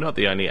 and we're not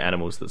the only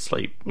animals that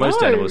sleep.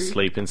 Most animals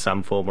sleep in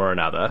some form or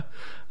another.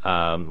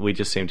 We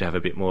just seem to have a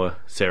bit more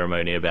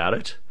ceremony about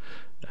it.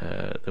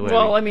 I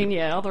mean,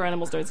 other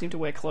animals don't seem to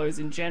wear clothes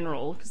in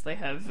general because they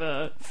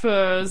have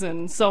furs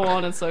and so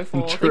on and so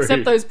forth. True.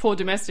 Except those poor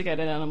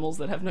domesticated animals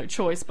that have no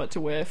choice but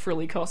to wear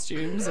frilly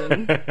costumes.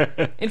 And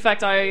in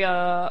fact,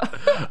 Oh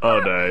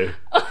no!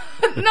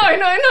 No!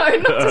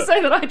 Not to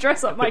say that I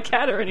dress up my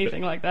cat or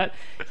anything like that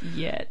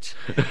yet.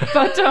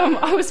 But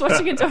I was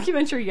watching a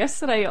documentary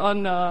yesterday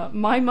on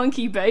My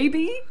Monkey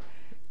Baby.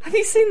 Have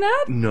you seen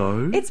that?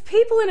 No. It's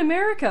people in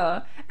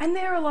America, and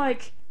there are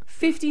like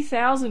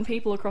 50,000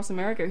 people across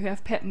America who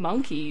have pet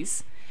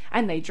monkeys,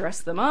 and they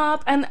dress them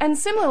up, and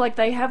similar, like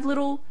they have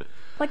little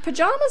like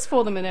pajamas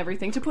for them and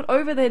everything to put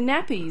over their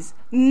nappies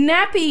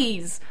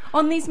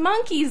on these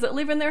monkeys that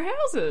live in their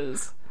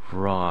houses.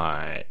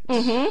 Right.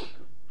 Mm-hmm.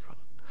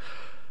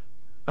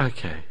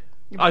 Okay.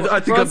 I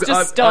think I'm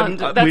just stunned.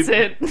 That's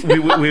it. we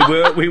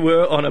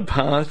were on a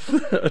path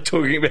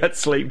talking about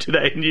sleep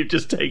today, and you've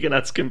just taken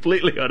us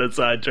completely on a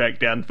sidetrack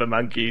down for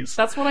monkeys.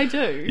 That's what I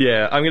do.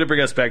 Yeah, I'm going to bring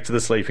us back to the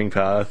sleeping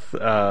path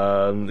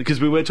because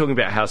we were talking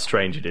about how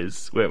strange it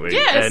is, weren't we?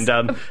 Yes.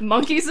 And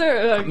monkeys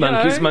are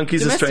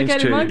monkeys are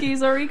strange too.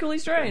 Monkeys are equally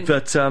strange.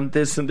 But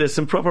there's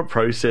some proper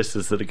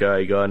processes that are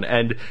going on,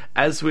 and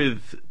as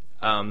with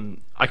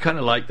I kind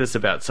of like this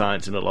about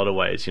science in a lot of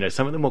ways. You know,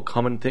 some of the more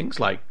common things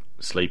like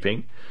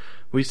sleeping,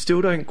 we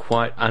still don't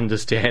quite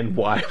understand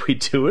why we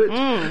do it,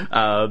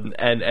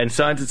 and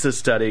scientists are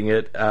studying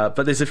it.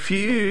 But there's a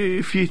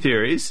few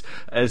theories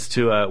as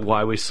to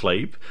why we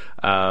sleep,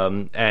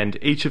 and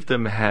each of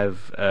them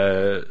have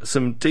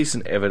some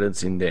decent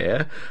evidence in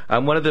there.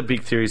 One of the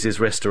big theories is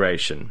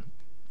restoration.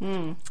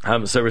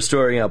 So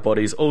restoring our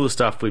bodies, all the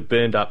stuff we've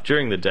burned up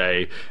during the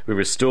day, we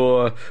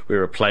restore, we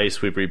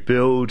replace, we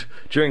rebuild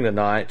during the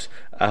night.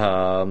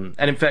 And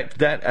in fact,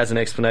 that as an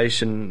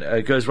explanation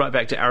goes right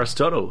back to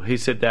Aristotle. He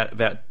said that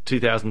about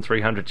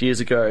 2,300 years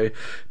ago,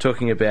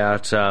 talking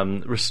about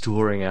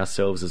restoring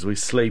ourselves as we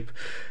sleep.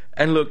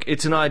 And look,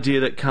 it's an idea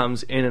that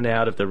comes in and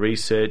out of the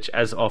research,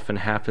 as often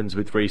happens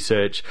with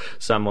research.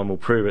 Someone will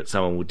prove it,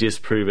 someone will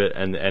disprove it,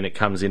 and it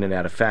comes in and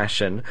out of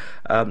fashion.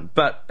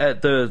 But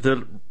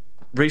the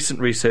recent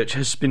research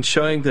has been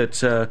showing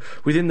that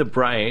within the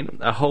brain,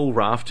 a whole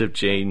raft of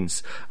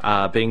genes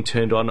are being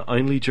turned on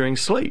only during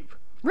sleep.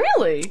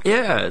 Really?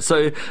 Yeah.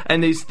 So,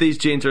 and these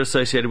genes are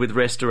associated with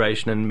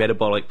restoration and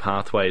metabolic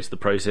pathways, the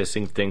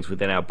processing of things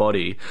within our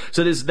body.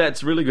 So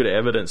that's really good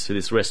evidence for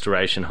this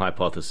restoration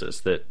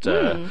hypothesis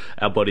that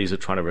our bodies are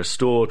trying to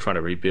restore, trying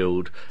to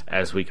rebuild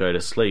as we go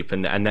to sleep,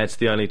 and that's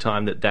the only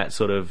time that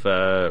sort of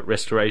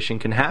restoration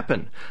can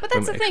happen. But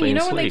that's the thing, you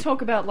know, when they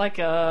talk about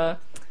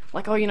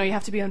oh, you know, you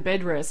have to be on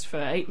bed rest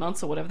for 8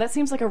 months or whatever. That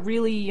seems like a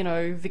really, you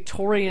know,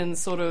 Victorian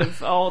sort of,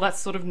 that's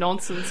sort of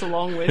nonsense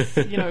along with,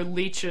 you know,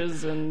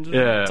 leeches and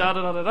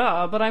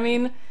da-da-da-da-da. But, I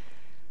mean,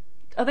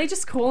 are they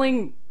just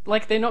calling,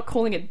 like, they're not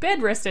calling it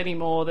bed rest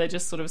anymore. They're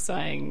just sort of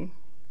saying,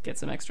 get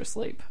some extra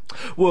sleep.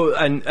 Well,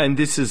 and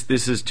this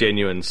is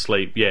genuine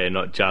sleep,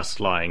 not just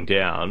lying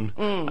down.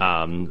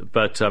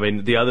 But I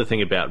mean, the other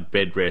thing about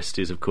bed rest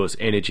is, of course,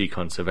 energy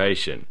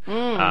conservation,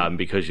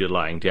 because you're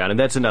lying down, and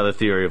that's another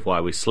theory of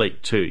why we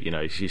sleep too. You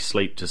know, you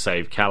sleep to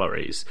save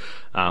calories.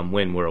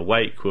 When we're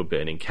awake, we're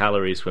burning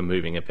calories, we're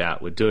moving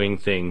about, we're doing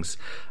things.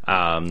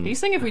 Are you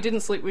saying if we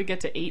didn't sleep, we'd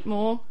get to eat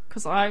more?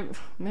 Because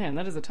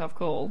that is a tough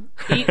call.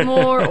 Eat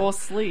more or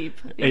sleep?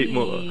 Eat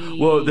more.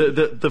 Well,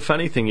 the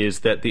funny thing is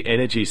that the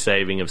energy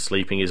saving of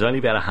sleeping is only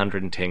about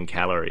 110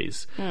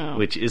 calories,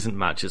 which isn't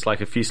much. It's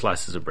like a few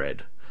slices of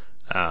bread.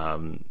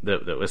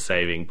 that we're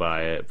saving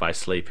by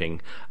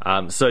sleeping.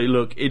 So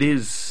look, it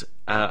is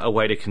a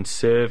way to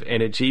conserve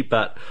energy,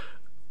 but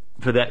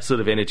for that sort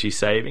of energy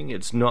saving,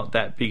 it's not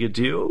that big a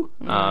deal.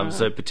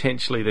 So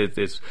potentially,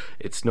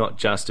 it's not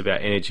just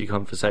about energy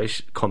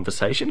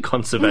conservation.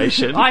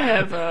 I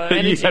have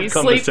energy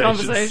sleep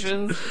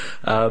conversations.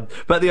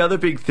 But the other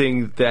big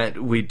thing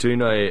that we do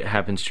know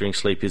happens during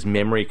sleep is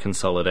memory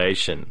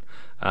consolidation.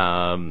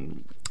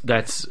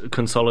 That's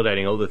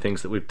consolidating all the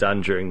things that we've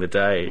done during the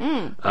day.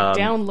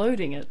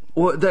 Downloading it.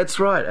 Well, that's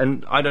right.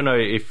 And I don't know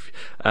if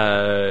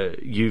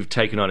you've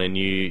taken on a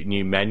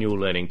new manual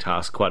learning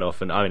task quite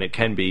often. I mean, it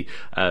can be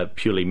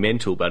purely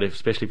mental, but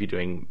especially if you're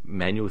doing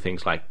manual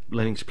things like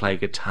learning to play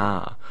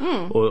guitar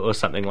or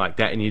something like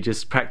that, and you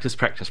just practice,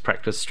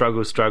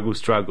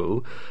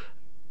 struggle,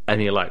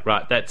 and you're like,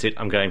 right, that's it,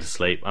 I'm going to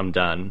sleep, I'm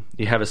done.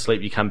 You have a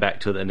sleep, you come back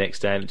to it the next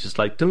day, and it's just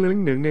like, ding,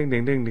 ding, ding, ding,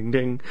 ding, ding, ding,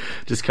 ding,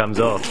 just comes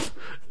off.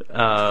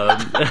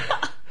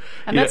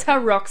 And that's how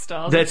rock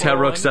stars That's are born.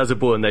 how rock stars are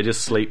born. They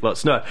just sleep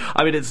lots. No,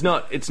 I mean, it's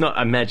not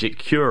a magic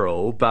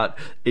cure-all, but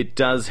it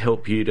does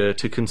help you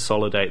to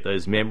consolidate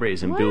those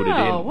memories and build it in.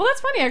 Well,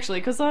 that's funny, actually,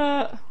 because,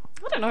 I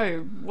don't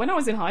know, when I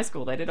was in high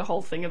school, they did a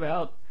whole thing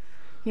about,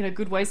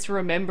 good ways to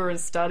remember and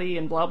study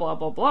and blah, blah,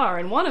 blah, blah.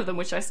 And one of them,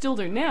 which I still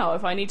do now,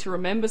 if I need to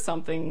remember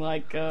something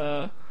like,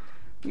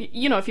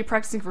 if you're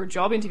practicing for a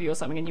job interview or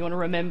something and you want to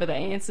remember the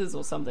answers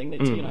or something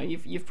that,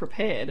 you've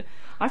prepared,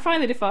 I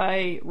find that if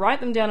I write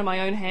them down in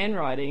my own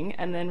handwriting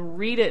and then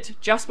read it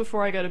just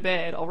before I go to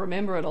bed, I'll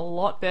remember it a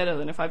lot better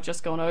than if I've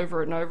just gone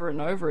over it and over it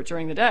and over it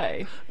during the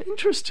day.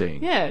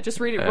 Interesting. Yeah, just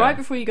read it right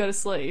before you go to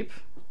sleep.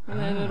 And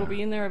then it'll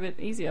be in there a bit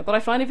easier. But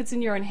I find if it's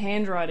in your own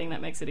handwriting,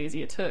 that makes it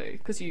easier too,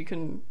 because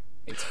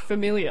it's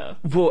familiar.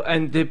 Well,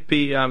 and there'd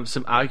be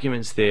some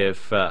arguments there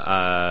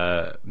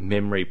for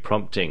memory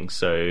prompting.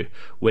 So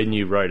when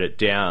you wrote it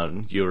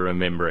down, you were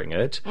remembering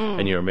it,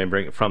 and you're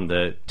remembering it from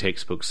the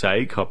textbook,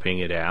 say, copying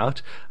it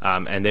out.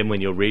 And then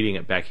when you're reading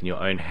it back in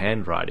your own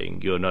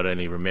handwriting, you're not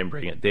only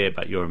remembering it there,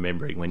 but you're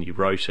remembering when you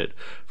wrote it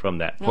from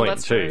that point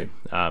that's too.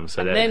 True.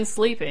 Then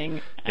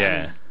sleeping.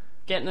 And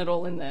getting it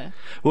all in there.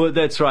 Well,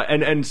 that's right,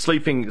 and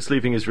sleeping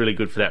is really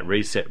good for that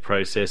reset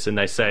process. And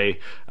they say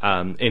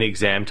in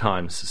exam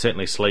times,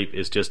 certainly sleep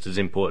is just as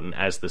important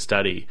as the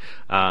study.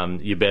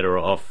 You're better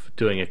off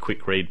doing a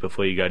quick read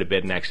before you go to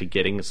bed and actually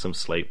getting some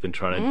sleep than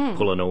trying to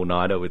pull an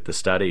all-nighter with the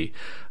study.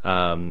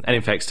 And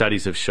in fact,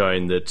 studies have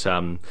shown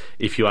that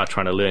if you are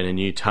trying to learn a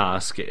new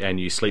task and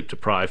you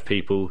sleep-deprive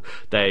people,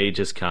 they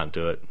just can't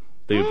do it.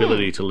 The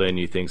ability to learn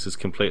new things is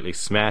completely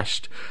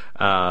smashed.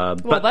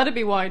 But that'd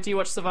be why. Do you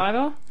watch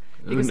Survivor?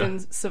 Because in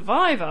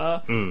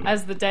Survivor,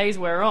 as the days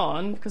wear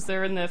on, because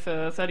they're in there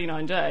for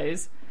 39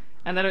 days,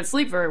 and they don't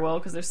sleep very well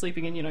because they're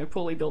sleeping in,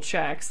 poorly built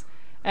shacks.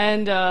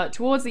 And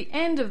towards the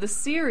end of the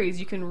series,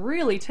 you can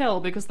really tell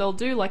because they'll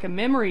do like a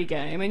memory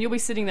game, and you'll be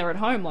sitting there at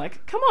home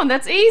like, come on,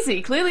 that's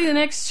easy. Clearly the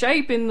next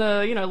shape in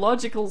the,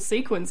 logical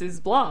sequence is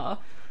blah.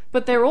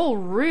 But they're all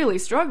really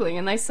struggling,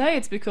 and they say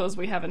it's because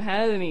we haven't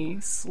had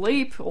any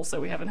sleep, also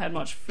we haven't had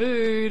much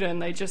food,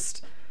 and they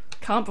just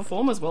can't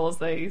perform as well as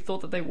they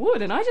thought that they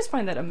would. And I just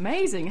find that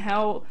amazing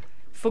how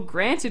for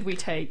granted we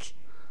take,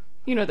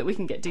 that we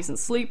can get decent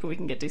sleep and we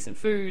can get decent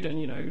food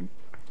and,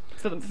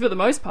 for the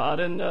most part,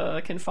 and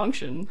can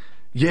function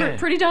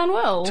pretty darn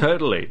well.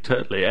 Totally.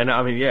 And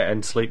I mean,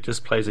 and sleep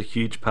just plays a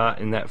huge part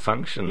in that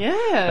function.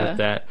 Of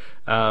that.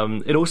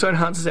 It also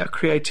enhances our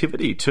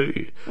creativity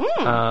too.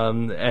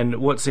 And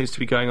what seems to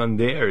be going on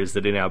there is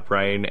that in our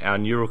brain, our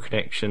neural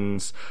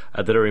connections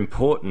that are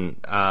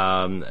important,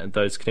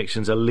 those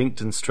connections are linked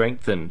and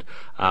strengthened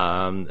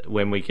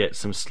when we get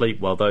some sleep,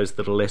 while those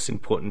that are less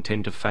important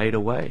tend to fade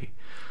away.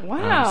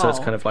 Wow. So it's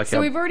kind of like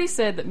so we've already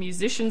said that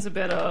musicians are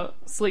better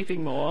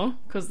sleeping more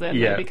because then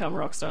they become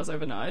rock stars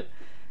overnight.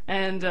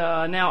 And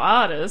now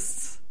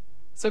artists.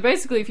 So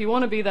basically, if you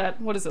want to be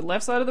that,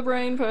 left side of the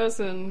brain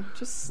person,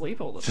 just sleep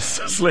all the time.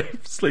 Just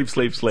sleep.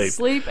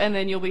 Sleep, and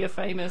then you'll be a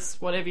famous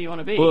whatever you want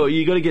to be. Well,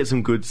 you got to get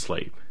some good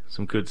sleep.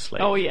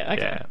 Oh, yeah,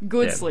 okay. Yeah.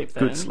 Good sleep,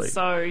 then. Good sleep.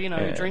 So,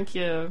 drink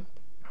your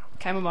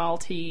chamomile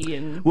tea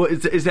and... Well,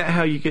 is that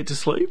how you get to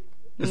sleep?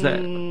 Is that...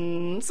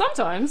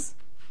 Sometimes.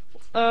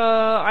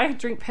 I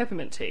drink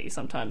peppermint tea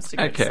sometimes to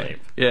get to sleep.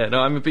 Yeah, no,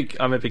 I'm a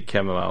big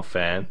chamomile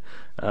fan.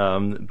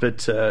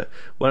 But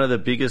one of the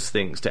biggest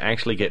things to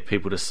actually get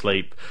people to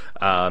sleep,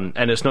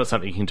 and it's not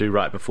something you can do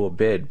right before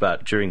bed,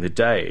 but during the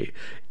day,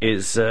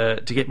 is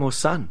to get more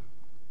sun.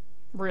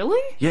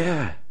 Really?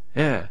 Yeah.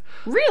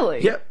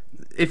 Really? Yep.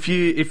 If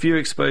you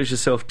expose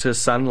yourself to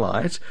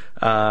sunlight,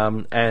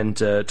 and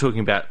talking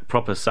about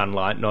proper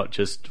sunlight, not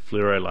just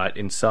fluoro light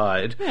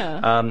inside,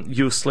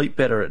 you'll sleep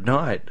better at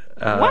night.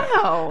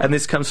 Wow! And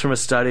this comes from a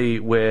study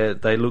where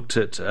they looked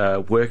at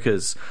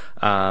workers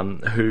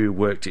who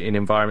worked in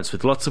environments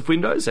with lots of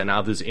windows and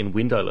others in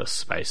windowless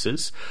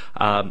spaces,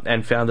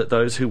 and found that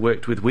those who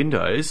worked with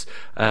windows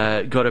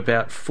got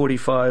about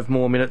 45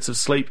 more minutes of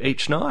sleep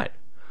each night.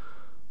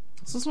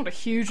 So it's not a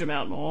huge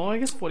amount more. I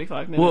guess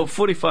 45 minutes. Well,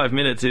 45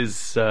 minutes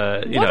is, What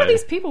are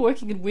these people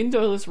working in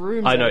windowless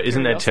rooms? I know,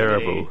 isn't that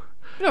terrible?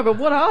 No, but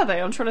what are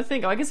they? I'm trying to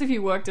think. I guess if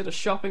you worked at a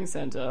shopping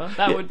centre,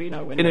 that would be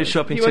no windows. In a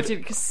shopping if you worked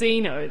centre- at a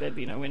casino, there'd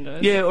be no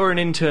windows. Yeah, or an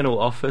internal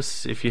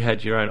office. If you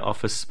had your own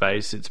office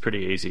space, it's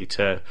pretty easy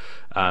to,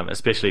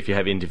 especially if you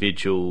have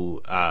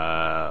individual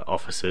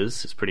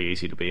offices, it's pretty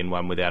easy to be in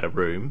one without a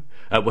room.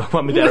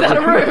 One without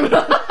a room.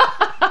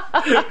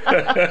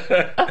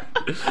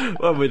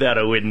 one without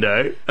a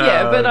window.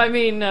 Yeah, but I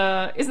mean,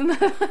 isn't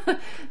that...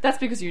 That's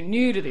because you're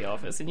new to the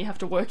office and you have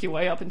to work your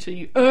way up until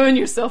you earn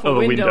yourself a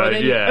window and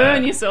then you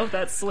earn yourself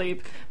that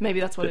sleep. Maybe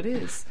that's what it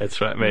is.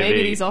 That's right, maybe.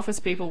 Maybe these office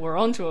people were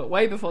onto it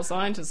way before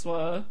scientists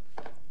were.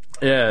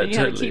 Yeah, and you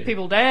had to keep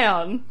people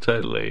down.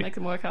 Totally. Make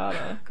them work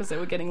harder because they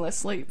were getting less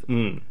sleep.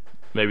 Mm.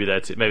 Maybe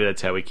that's it. Maybe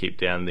that's how we keep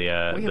down the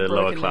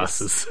lower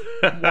classes.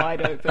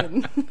 Wide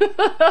open.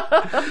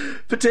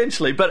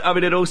 Potentially, but I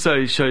mean, it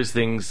also shows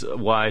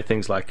why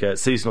things like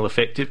seasonal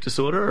affective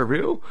disorder are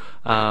real.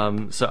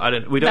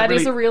 So we don't. That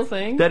is a real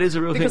thing. That is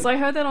a real thing because I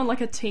heard that on like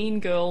a teen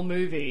girl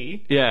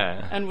movie.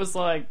 Yeah, and was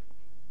like,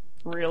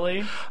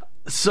 really?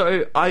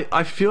 So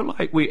I feel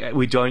like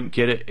we don't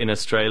get it in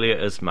Australia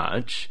as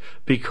much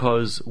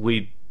because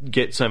we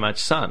get so much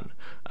sun.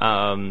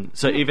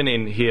 So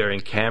even here in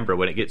Canberra,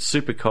 when it gets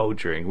super cold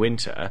during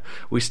winter,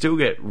 we still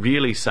get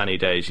really sunny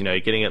days,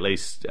 getting at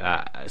least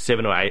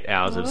 7 or 8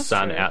 hours of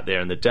sun true. out there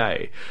in the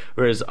day.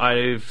 Whereas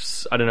I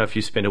don't know if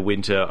you spent a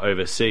winter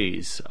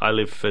overseas. I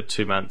lived for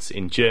 2 months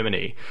in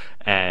Germany,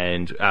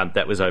 and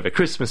that was over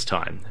Christmas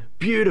time.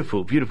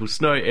 Beautiful, beautiful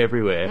snow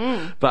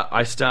everywhere. But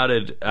I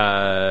started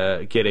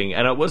getting,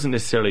 and I wasn't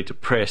necessarily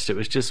depressed, it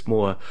was just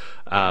more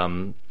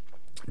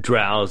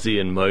drowsy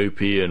and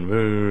mopey and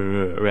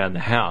around the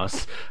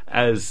house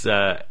as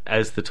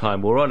the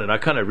time wore on, and I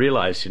kind of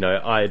realised,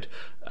 I'd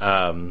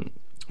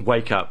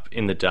wake up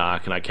in the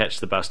dark and I catch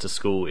the bus to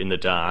school in the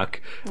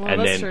dark,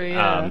 and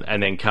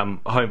then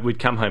come home. We'd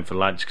come home for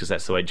lunch because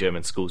that's the way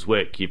German schools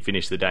work. You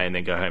finish the day and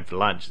then go home for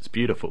lunch. It's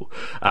beautiful.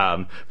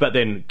 But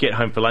then get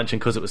home for lunch, and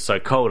because it was so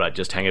cold, I'd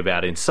just hang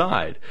about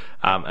inside.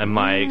 And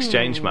my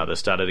exchange mother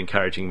started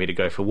encouraging me to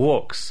go for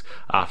walks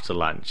after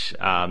lunch.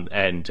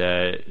 And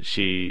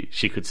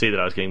she could see that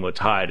I was getting more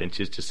tired, and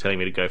she was just telling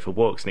me to go for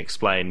walks and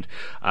explained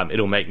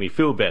it'll make me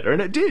feel better,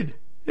 and it did.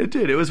 It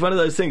did. It was one of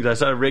those things. I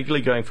started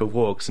regularly going for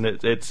walks, and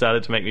it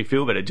started to make me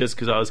feel better just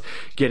because I was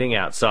getting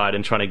outside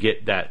and trying to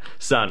get that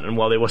sun. And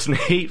while there wasn't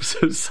heaps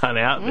of sun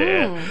out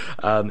there,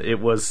 it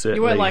was certainly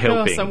you weren't like,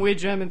 helping. Some weird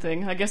German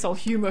thing. I guess I'll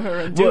humour her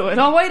and do it.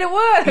 Oh, wait, it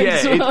worked!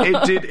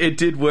 Yeah, it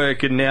did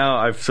work, and now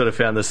I've sort of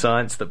found the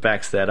science that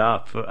backs that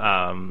up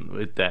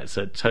with that.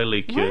 So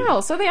totally cute. Wow,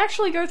 so they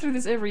actually go through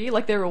this every year.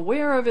 Like, they're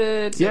aware of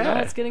it. Yeah.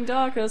 It's getting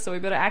darker, so we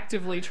better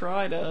actively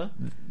try to...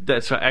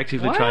 That's right,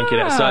 actively try and get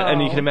outside.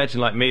 And you can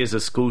imagine, like me as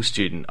a school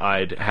student,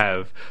 I'd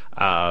have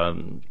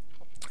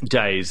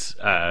days,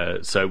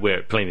 so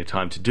we're plenty of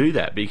time to do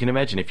that. But you can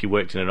imagine if you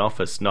worked in an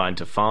office 9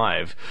 to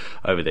 5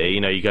 over there,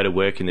 you go to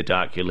work in the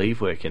dark, you leave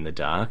work in the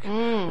dark.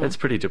 That's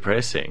pretty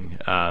depressing.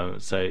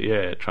 So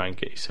yeah, try and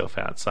get yourself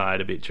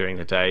outside a bit during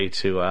the day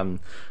to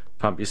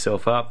pump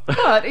yourself up.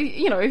 But,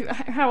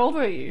 how old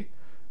were you?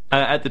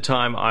 At the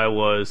time, I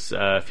was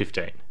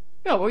 15.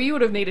 Yeah, well, you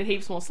would have needed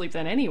heaps more sleep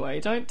then anyway.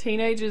 Don't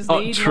teenagers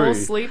need true. more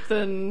sleep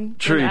than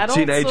True, adults?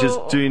 teenagers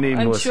do need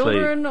more sleep. And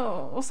children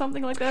or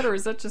something like that? Or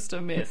is that just a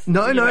myth?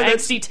 No,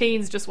 angsty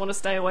teens just want to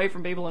stay away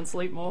from people and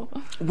sleep more.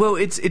 Well,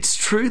 it's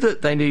true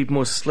that they need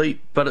more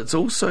sleep, but it's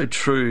also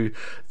true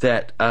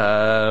that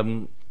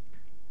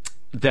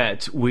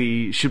that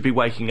we should be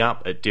waking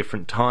up at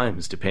different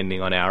times depending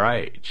on our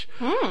age.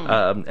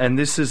 And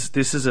this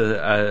is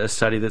a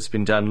study that's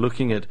been done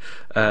looking at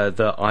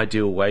the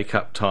ideal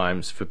wake-up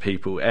times for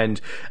people. And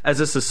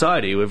as a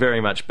society, we're very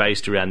much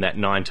based around that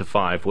 9 to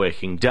 5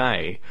 working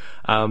day.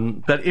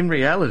 But in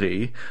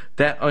reality,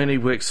 that only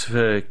works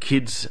for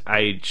kids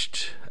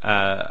aged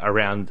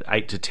around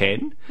 8 to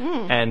 10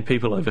 and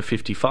people over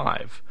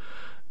 55.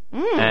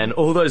 And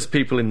all those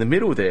people in the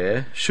middle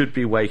there should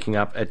be waking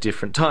up at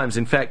different times.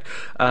 In fact,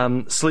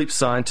 sleep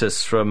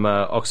scientists from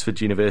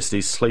Oxford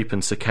University's Sleep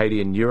and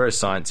Circadian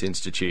Neuroscience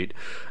Institute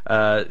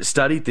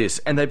studied this,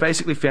 and they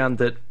basically found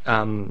that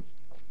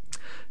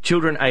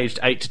children aged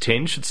 8 to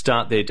 10 should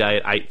start their day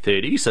at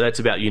 8:30, so that's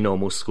about your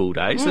normal school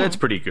day, so that's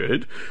pretty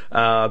good.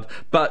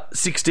 But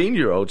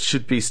 16-year-olds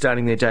should be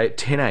starting their day at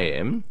 10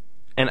 a.m.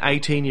 and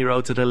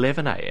 18-year-olds at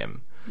 11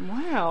 a.m.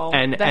 Wow.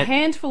 And the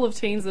handful of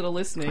teens that are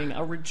listening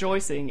are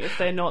rejoicing if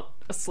they're not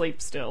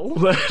asleep still.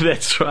 Well,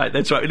 that's right.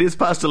 It is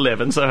past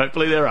 11, so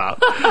hopefully they're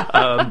up.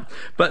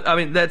 But, I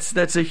mean, that's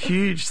a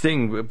huge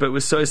thing. But we're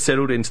so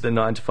settled into the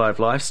 9 to 5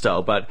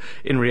 lifestyle. But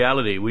in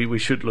reality, we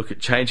should look at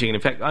changing. And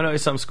in fact, I know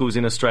some schools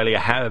in Australia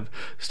have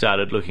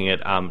started looking at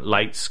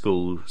late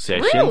school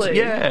sessions. Really?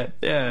 Yeah.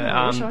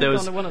 I wish I'd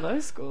gone to one of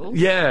those schools.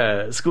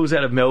 Yeah, schools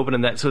out of Melbourne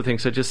and that sort of thing.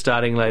 So just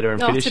starting later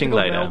and finishing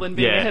later. Melbourne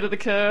being ahead of the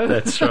curve.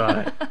 That's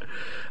right.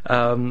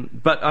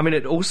 But, I mean,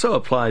 it also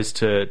applies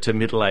to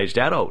middle-aged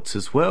adults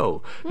as well.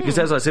 Because,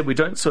 as I said, we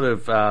don't sort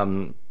of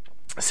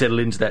settle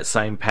into that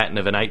same pattern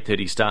of an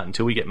 8:30 start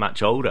until we get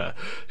much older,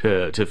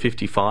 to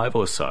 55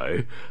 or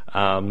so.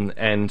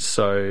 And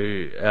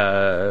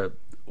so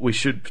we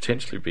should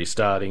potentially be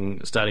starting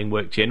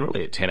work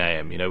generally at 10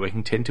 a.m.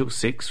 Working 10 till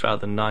 6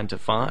 rather than 9 to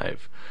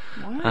 5.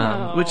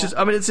 Wow. Which is,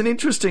 it's an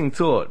interesting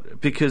thought,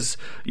 because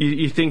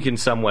you think in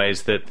some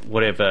ways that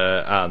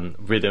whatever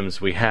rhythms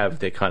we have,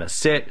 they're kind of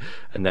set,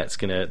 and that's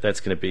gonna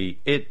be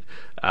it.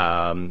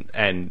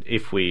 And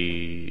if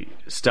we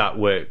start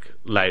work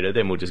later,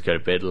 then we'll just go to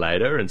bed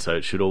later, and so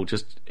it should all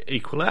just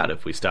equal out.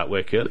 If we start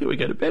work earlier, we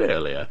go to bed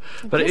earlier.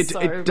 But it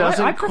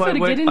doesn't I prefer quite to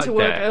work get into like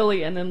work that.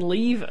 early and then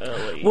leave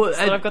early, Well, so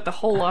that I've got the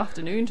whole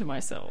afternoon to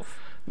myself.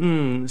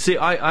 See,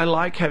 I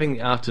like having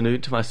the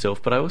afternoon to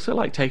myself, but I also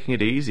like taking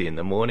it easy in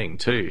the morning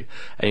too.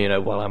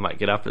 And while I might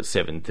get up at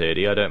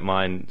 7:30, I don't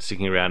mind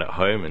sticking around at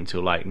home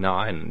until like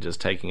 9 and just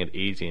taking it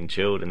easy and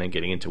chilled, and then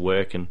getting into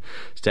work and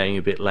staying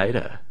a bit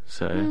later.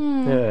 So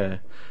yeah,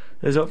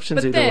 there's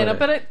options But either then, way.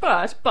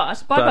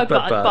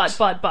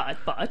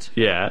 but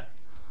Yeah.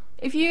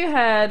 if you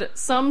had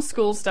some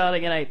schools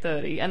starting at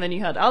 8:30, and then you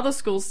had other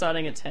schools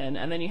starting at 10,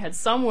 and then you had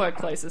some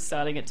workplaces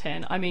starting at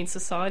 10,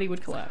 society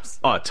would collapse.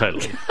 Oh,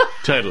 totally,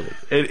 totally.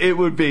 It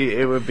would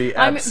be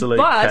absolute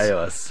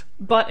chaos.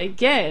 But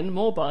again,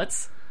 more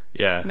buts.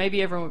 Yeah.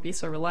 Maybe everyone would be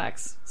so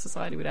relaxed,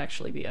 society would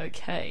actually be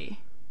okay,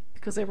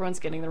 because everyone's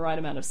getting the right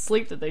amount of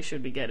sleep that they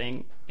should be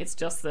getting. It's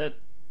just that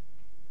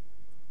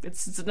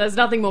there's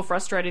nothing more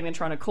frustrating than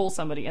trying to call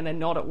somebody and they're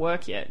not at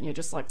work yet, and you're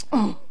just like,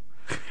 oh,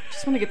 I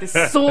just want to get this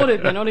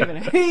sorted. They're not even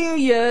here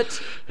yet.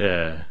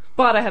 Yeah.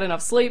 But I had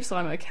enough sleep, so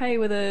I'm okay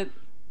with it.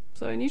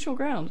 So neutral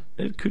ground.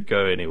 It could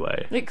go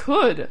anyway. It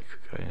could.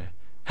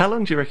 How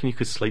long do you reckon you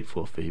could sleep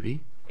for,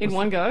 Phoebe? In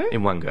one go?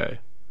 In one go.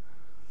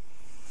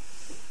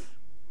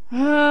 10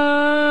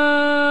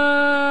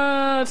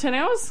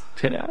 hours?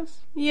 10 hours?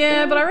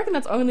 Yeah, but I reckon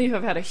that's only if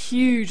I've had a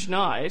huge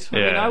night. I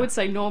mean, Yeah. I would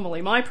say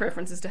normally my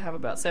preference is to have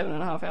about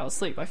 7.5 hours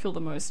sleep. I feel the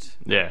most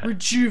Yeah.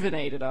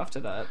 rejuvenated after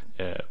that.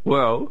 Yeah.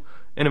 Well,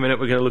 in a minute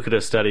we're going to look at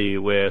a study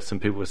where some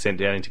people were sent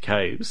down into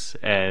caves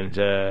and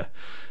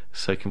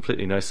so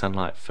completely no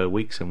sunlight for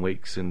weeks and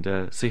weeks, and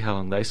see how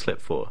long they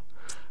slept for.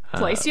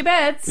 Place your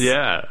bets.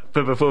 Yeah,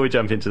 but before we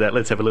jump into that,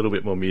 let's have a little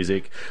bit more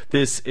music.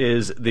 This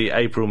is the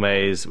April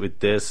Mays with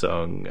their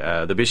song,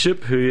 The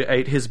Bishop Who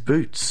Ate His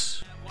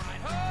Boots.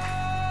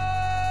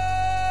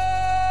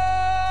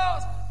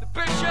 The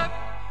bishop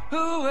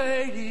who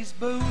ate his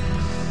boots.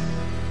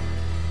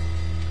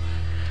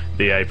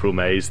 The April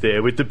Mays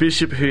there with The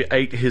Bishop Who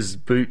Ate His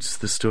Boots,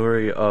 the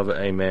story of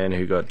a man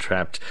who got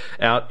trapped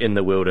out in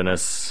the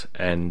wilderness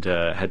and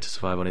had to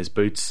survive on his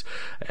boots.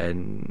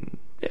 And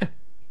yeah,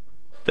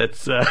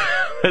 that's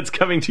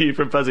coming to you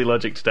from Fuzzy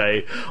Logic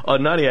today on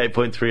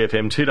 98.3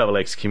 FM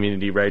 2XX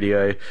Community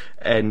Radio.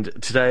 And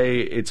today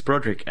it's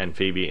Broderick and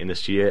Phoebe in the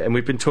studio, and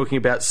we've been talking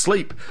about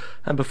sleep.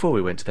 And before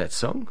we went to that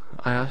song,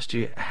 I asked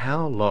you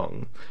how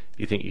long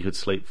you think you could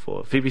sleep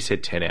for. Phoebe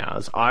said 10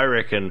 hours. I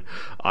reckon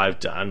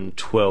I've done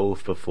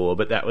 12 before,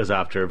 but that was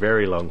after a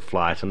very long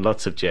flight and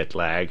lots of jet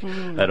lag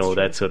and all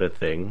that sort of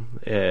thing.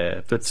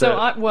 Yeah, but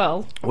So,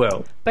 well,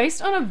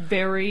 based on a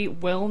very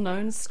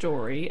well-known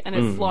story, and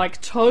it's like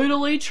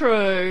totally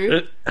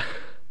true,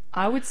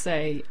 I would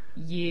say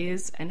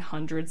years and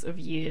hundreds of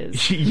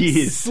years.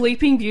 Years.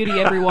 Sleeping Beauty,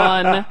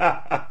 everyone.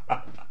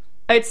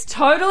 It's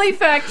totally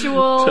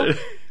factual.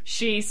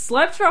 She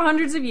slept for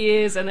hundreds of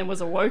years and then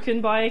was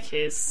awoken by a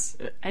kiss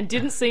and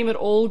didn't seem at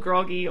all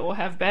groggy or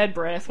have bad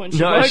breath when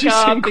she woke she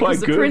up, seemed because quite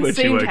the good prince when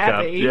she seemed woke up.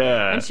 happy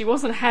Yeah. and she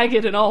wasn't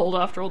haggard and old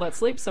after all that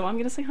sleep. So I'm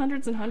going to say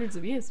hundreds and hundreds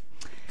of years.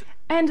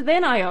 And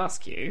then I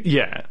ask you,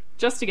 yeah.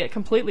 just to get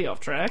completely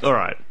off track, All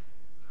right.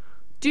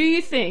 do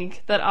you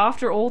think that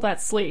after all that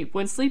sleep,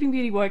 when Sleeping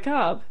Beauty woke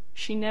up,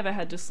 she never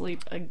had to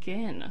sleep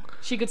again?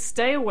 She could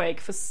stay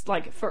awake for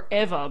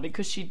forever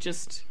because she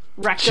just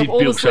racked She'd up all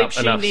the built sleep up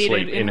she enough needed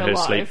sleep in her her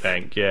life. sleep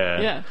bank,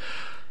 Yeah.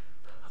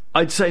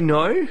 I'd say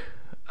no,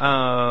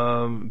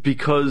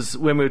 because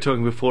when we were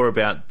talking before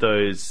about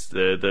those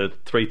the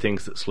three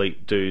things that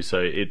sleep do, so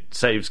it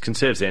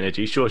conserves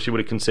energy. Sure, she would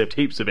have conserved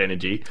heaps of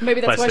energy.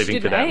 Maybe that's by why she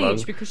sleeping for didn't that age,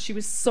 long. because she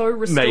was so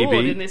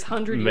restored in this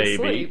 100-year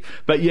sleep.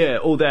 But yeah,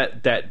 all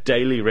that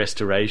daily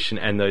restoration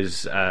and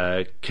those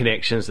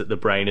connections that the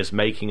brain is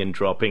making and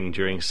dropping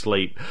during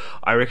sleep,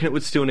 I reckon it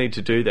would still need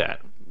to do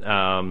that.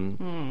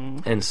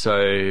 And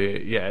so,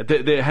 yeah,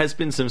 there has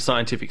been some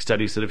scientific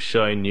studies that have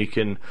shown you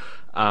can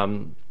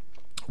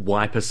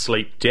wipe a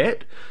sleep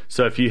debt.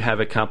 So if you have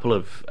a couple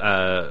of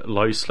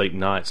low sleep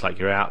nights, like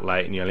you're out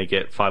late and you only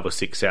get 5 or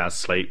 6 hours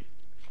sleep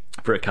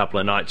for a couple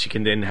of nights, you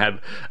can then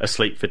have a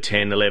sleep for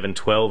 10, 11,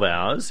 12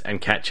 hours and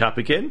catch up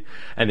again,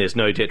 and there's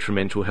no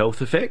detrimental health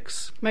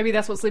effects. Maybe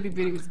that's what Sleeping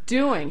Beauty was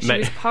doing. She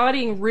was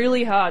partying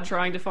really hard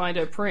trying to find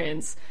her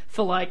prince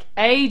for like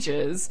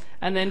ages,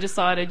 and then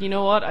decided, you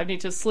know what, I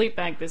need to sleep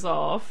bank this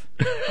off.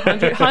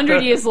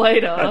 100 years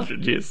later.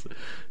 100 years.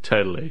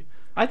 Totally.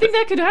 I think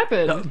that could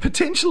happen.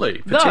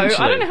 Potentially. No, I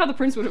don't know how the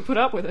prince would have put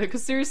up with it,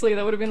 because seriously,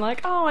 they would have been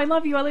like, oh, I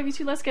love you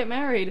too, let's get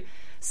married.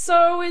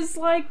 So is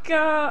like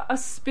a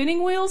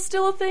spinning wheel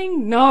still a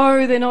thing?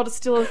 No, they're not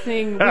still a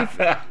thing.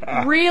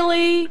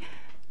 We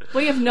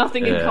have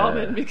nothing in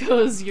common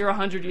because you're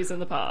 100 years in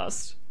the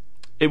past.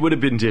 It would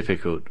have been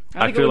difficult. I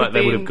I think it feel would like have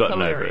they would been have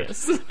gotten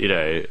hilarious. over it. You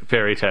know,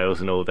 fairy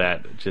tales and all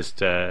that. Just,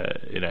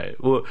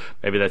 well,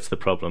 maybe that's the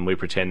problem. We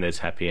pretend there's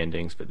happy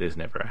endings, but there's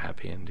never a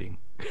happy ending.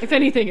 If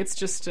anything, it's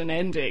just an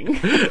ending.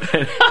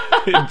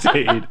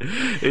 Indeed.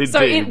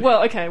 So,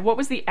 what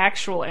was the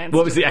actual answer?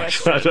 What was to the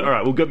actual? question? All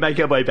right, we'll make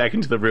our way back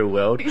into the real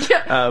world.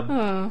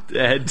 Yeah.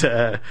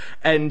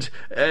 And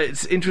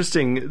it's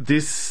interesting.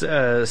 This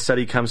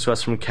study comes to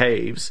us from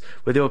caves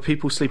where there were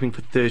people sleeping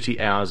for 30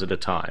 hours at a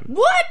time.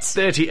 What?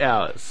 30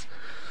 hours.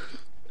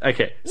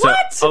 Okay, so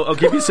What? I'll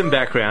give you some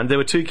background. There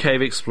were two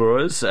cave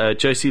explorers,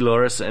 Josie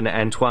Loris and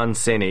Antoine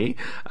Seni,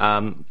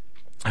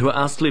 who were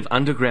asked to live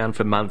underground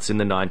for months in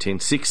the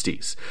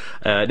 1960s.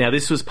 Now,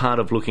 this was part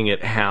of looking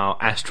at how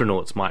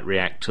astronauts might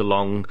react to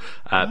long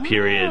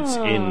periods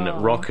in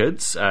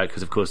rockets,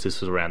 because, of course,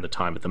 this was around the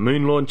time of the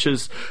moon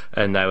launches,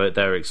 and they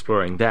were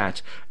exploring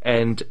that.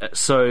 And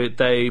so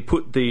they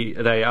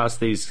asked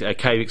these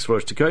cave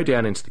explorers to go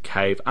down into the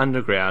cave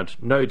underground,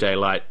 no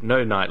daylight,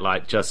 no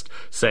nightlight, just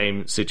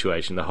same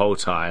situation the whole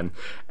time.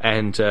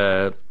 And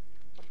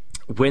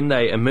when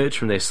they emerged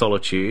from their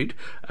solitude,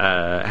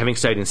 having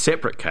stayed in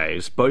separate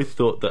caves, both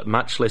thought that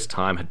much less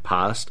time had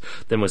passed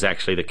than was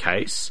actually the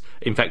case.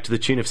 In fact, to the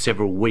tune of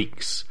several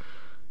weeks.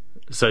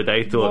 So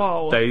they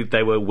thought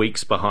they were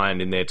weeks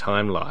behind in their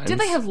timelines. Did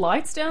they have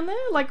lights down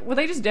there? Like, were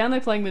they just down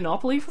there playing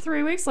Monopoly for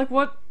 3 weeks? Like,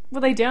 what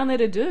were they down there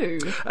to do?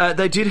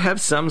 They did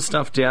have some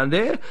stuff down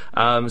there.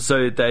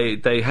 So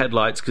they had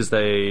lights because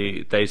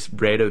they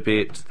read a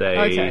bit.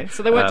 Okay,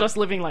 so they weren't just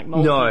living like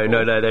mole people.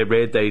 No. They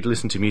read. They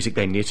listened to music.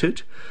 They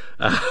knitted.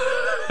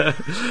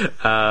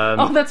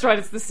 Oh, that's right.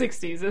 It's the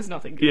 60s. There's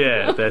nothing good.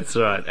 Yeah, that's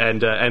right.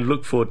 And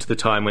look forward to the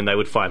time when they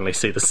would finally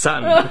see the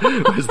sun,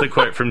 was the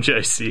quote from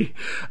Josie.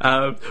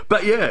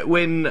 But yeah,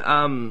 when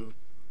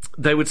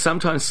they would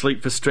sometimes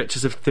sleep for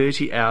stretches of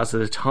 30 hours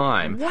at a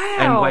time. Wow.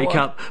 And wake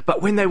up.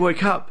 But when they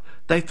woke up,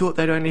 they thought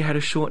they'd only had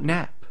a short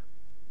nap.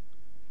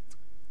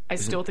 I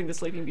still think the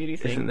Sleeping Beauty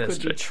thing Isn't that could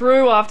be strange?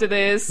 true after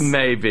this.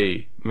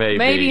 Maybe.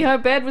 Maybe her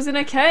bed was in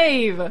a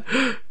cave.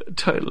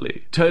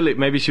 Totally.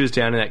 Maybe she was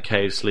down in that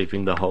cave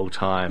sleeping the whole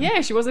time.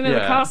 Yeah, she wasn't in the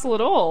castle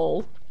at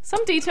all.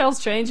 Some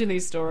details change in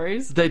these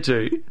stories. They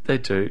do. I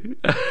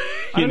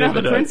don't know how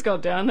the prince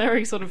got down there.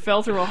 He sort of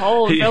fell through a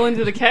hole and fell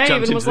into the cave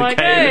and was like,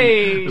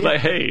 hey! Was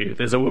like, hey,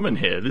 there's a woman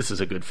here. This is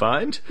a good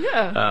find.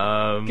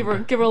 Yeah. Give her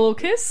a little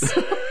kiss.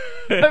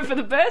 Hope for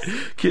the best.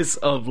 Kiss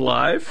of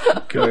life.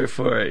 Go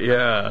for it,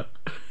 yeah.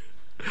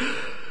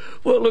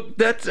 Well, look,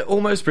 that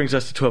almost brings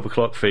us to 12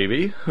 o'clock,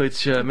 Phoebe,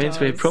 which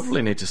means we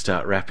probably need to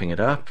start wrapping it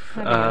up.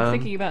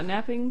 Thinking about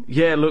napping?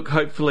 Yeah, look,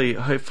 hopefully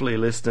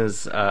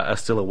listeners are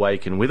still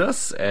awake and with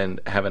us and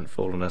haven't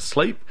fallen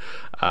asleep.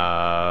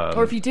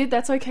 Or if you did,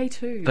 that's okay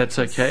too. That's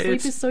okay.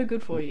 Sleep is so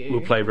good for you. We'll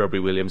play Robbie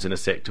Williams in a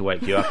sec to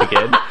wake you up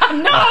again.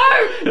 No!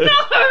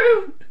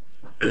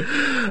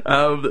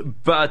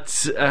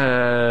 But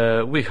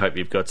we hope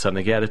you've got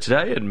something out of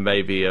today and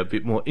maybe a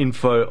bit more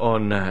info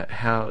on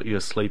how your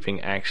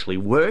sleeping actually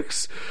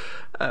works.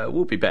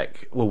 We'll be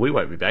back. Well, we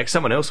won't be back.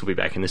 Someone else will be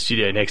back in the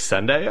studio next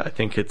Sunday. I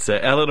think it's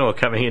Eleanor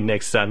coming in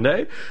next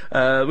Sunday.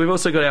 We've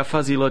also got our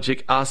Fuzzy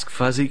Logic Ask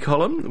Fuzzy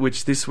column,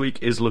 which this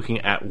week is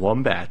looking at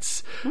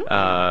wombats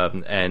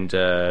and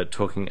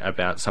talking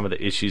about some of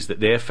the issues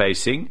that they're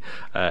facing.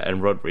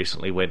 And Rod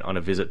recently went on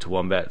a visit to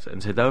wombats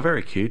and said they were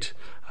very cute.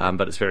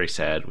 But it's very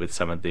sad with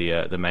some of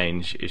the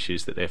mange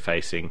issues that they're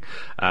facing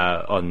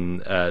on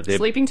their...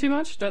 Sleeping too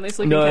much? Don't they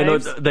sleep in No,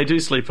 caves? they do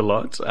sleep a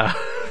lot.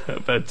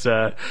 But,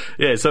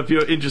 yeah, so if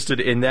you're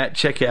interested in that,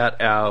 check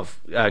out our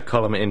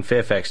column in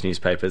Fairfax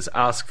newspapers,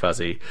 Ask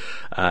Fuzzy.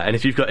 And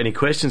if you've got any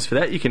questions for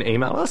that, you can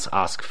email us,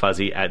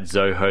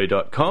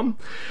 askfuzzy@zoho.com.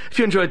 If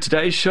you enjoyed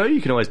today's show,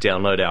 you can always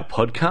download our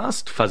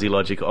podcast, Fuzzy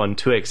Logic, on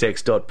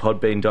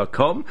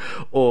 2xx.podbean.com,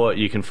 or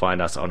you can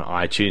find us on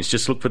iTunes.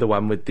 Just look for the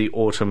one with the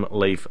autumn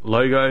leaf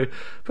logo.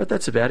 But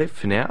that's about it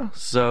for now.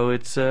 So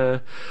it's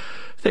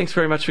thanks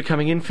very much for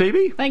coming in,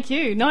 Phoebe. Thank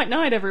you.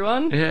 Night,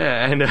 everyone.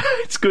 Yeah, and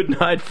it's good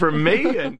night from me. And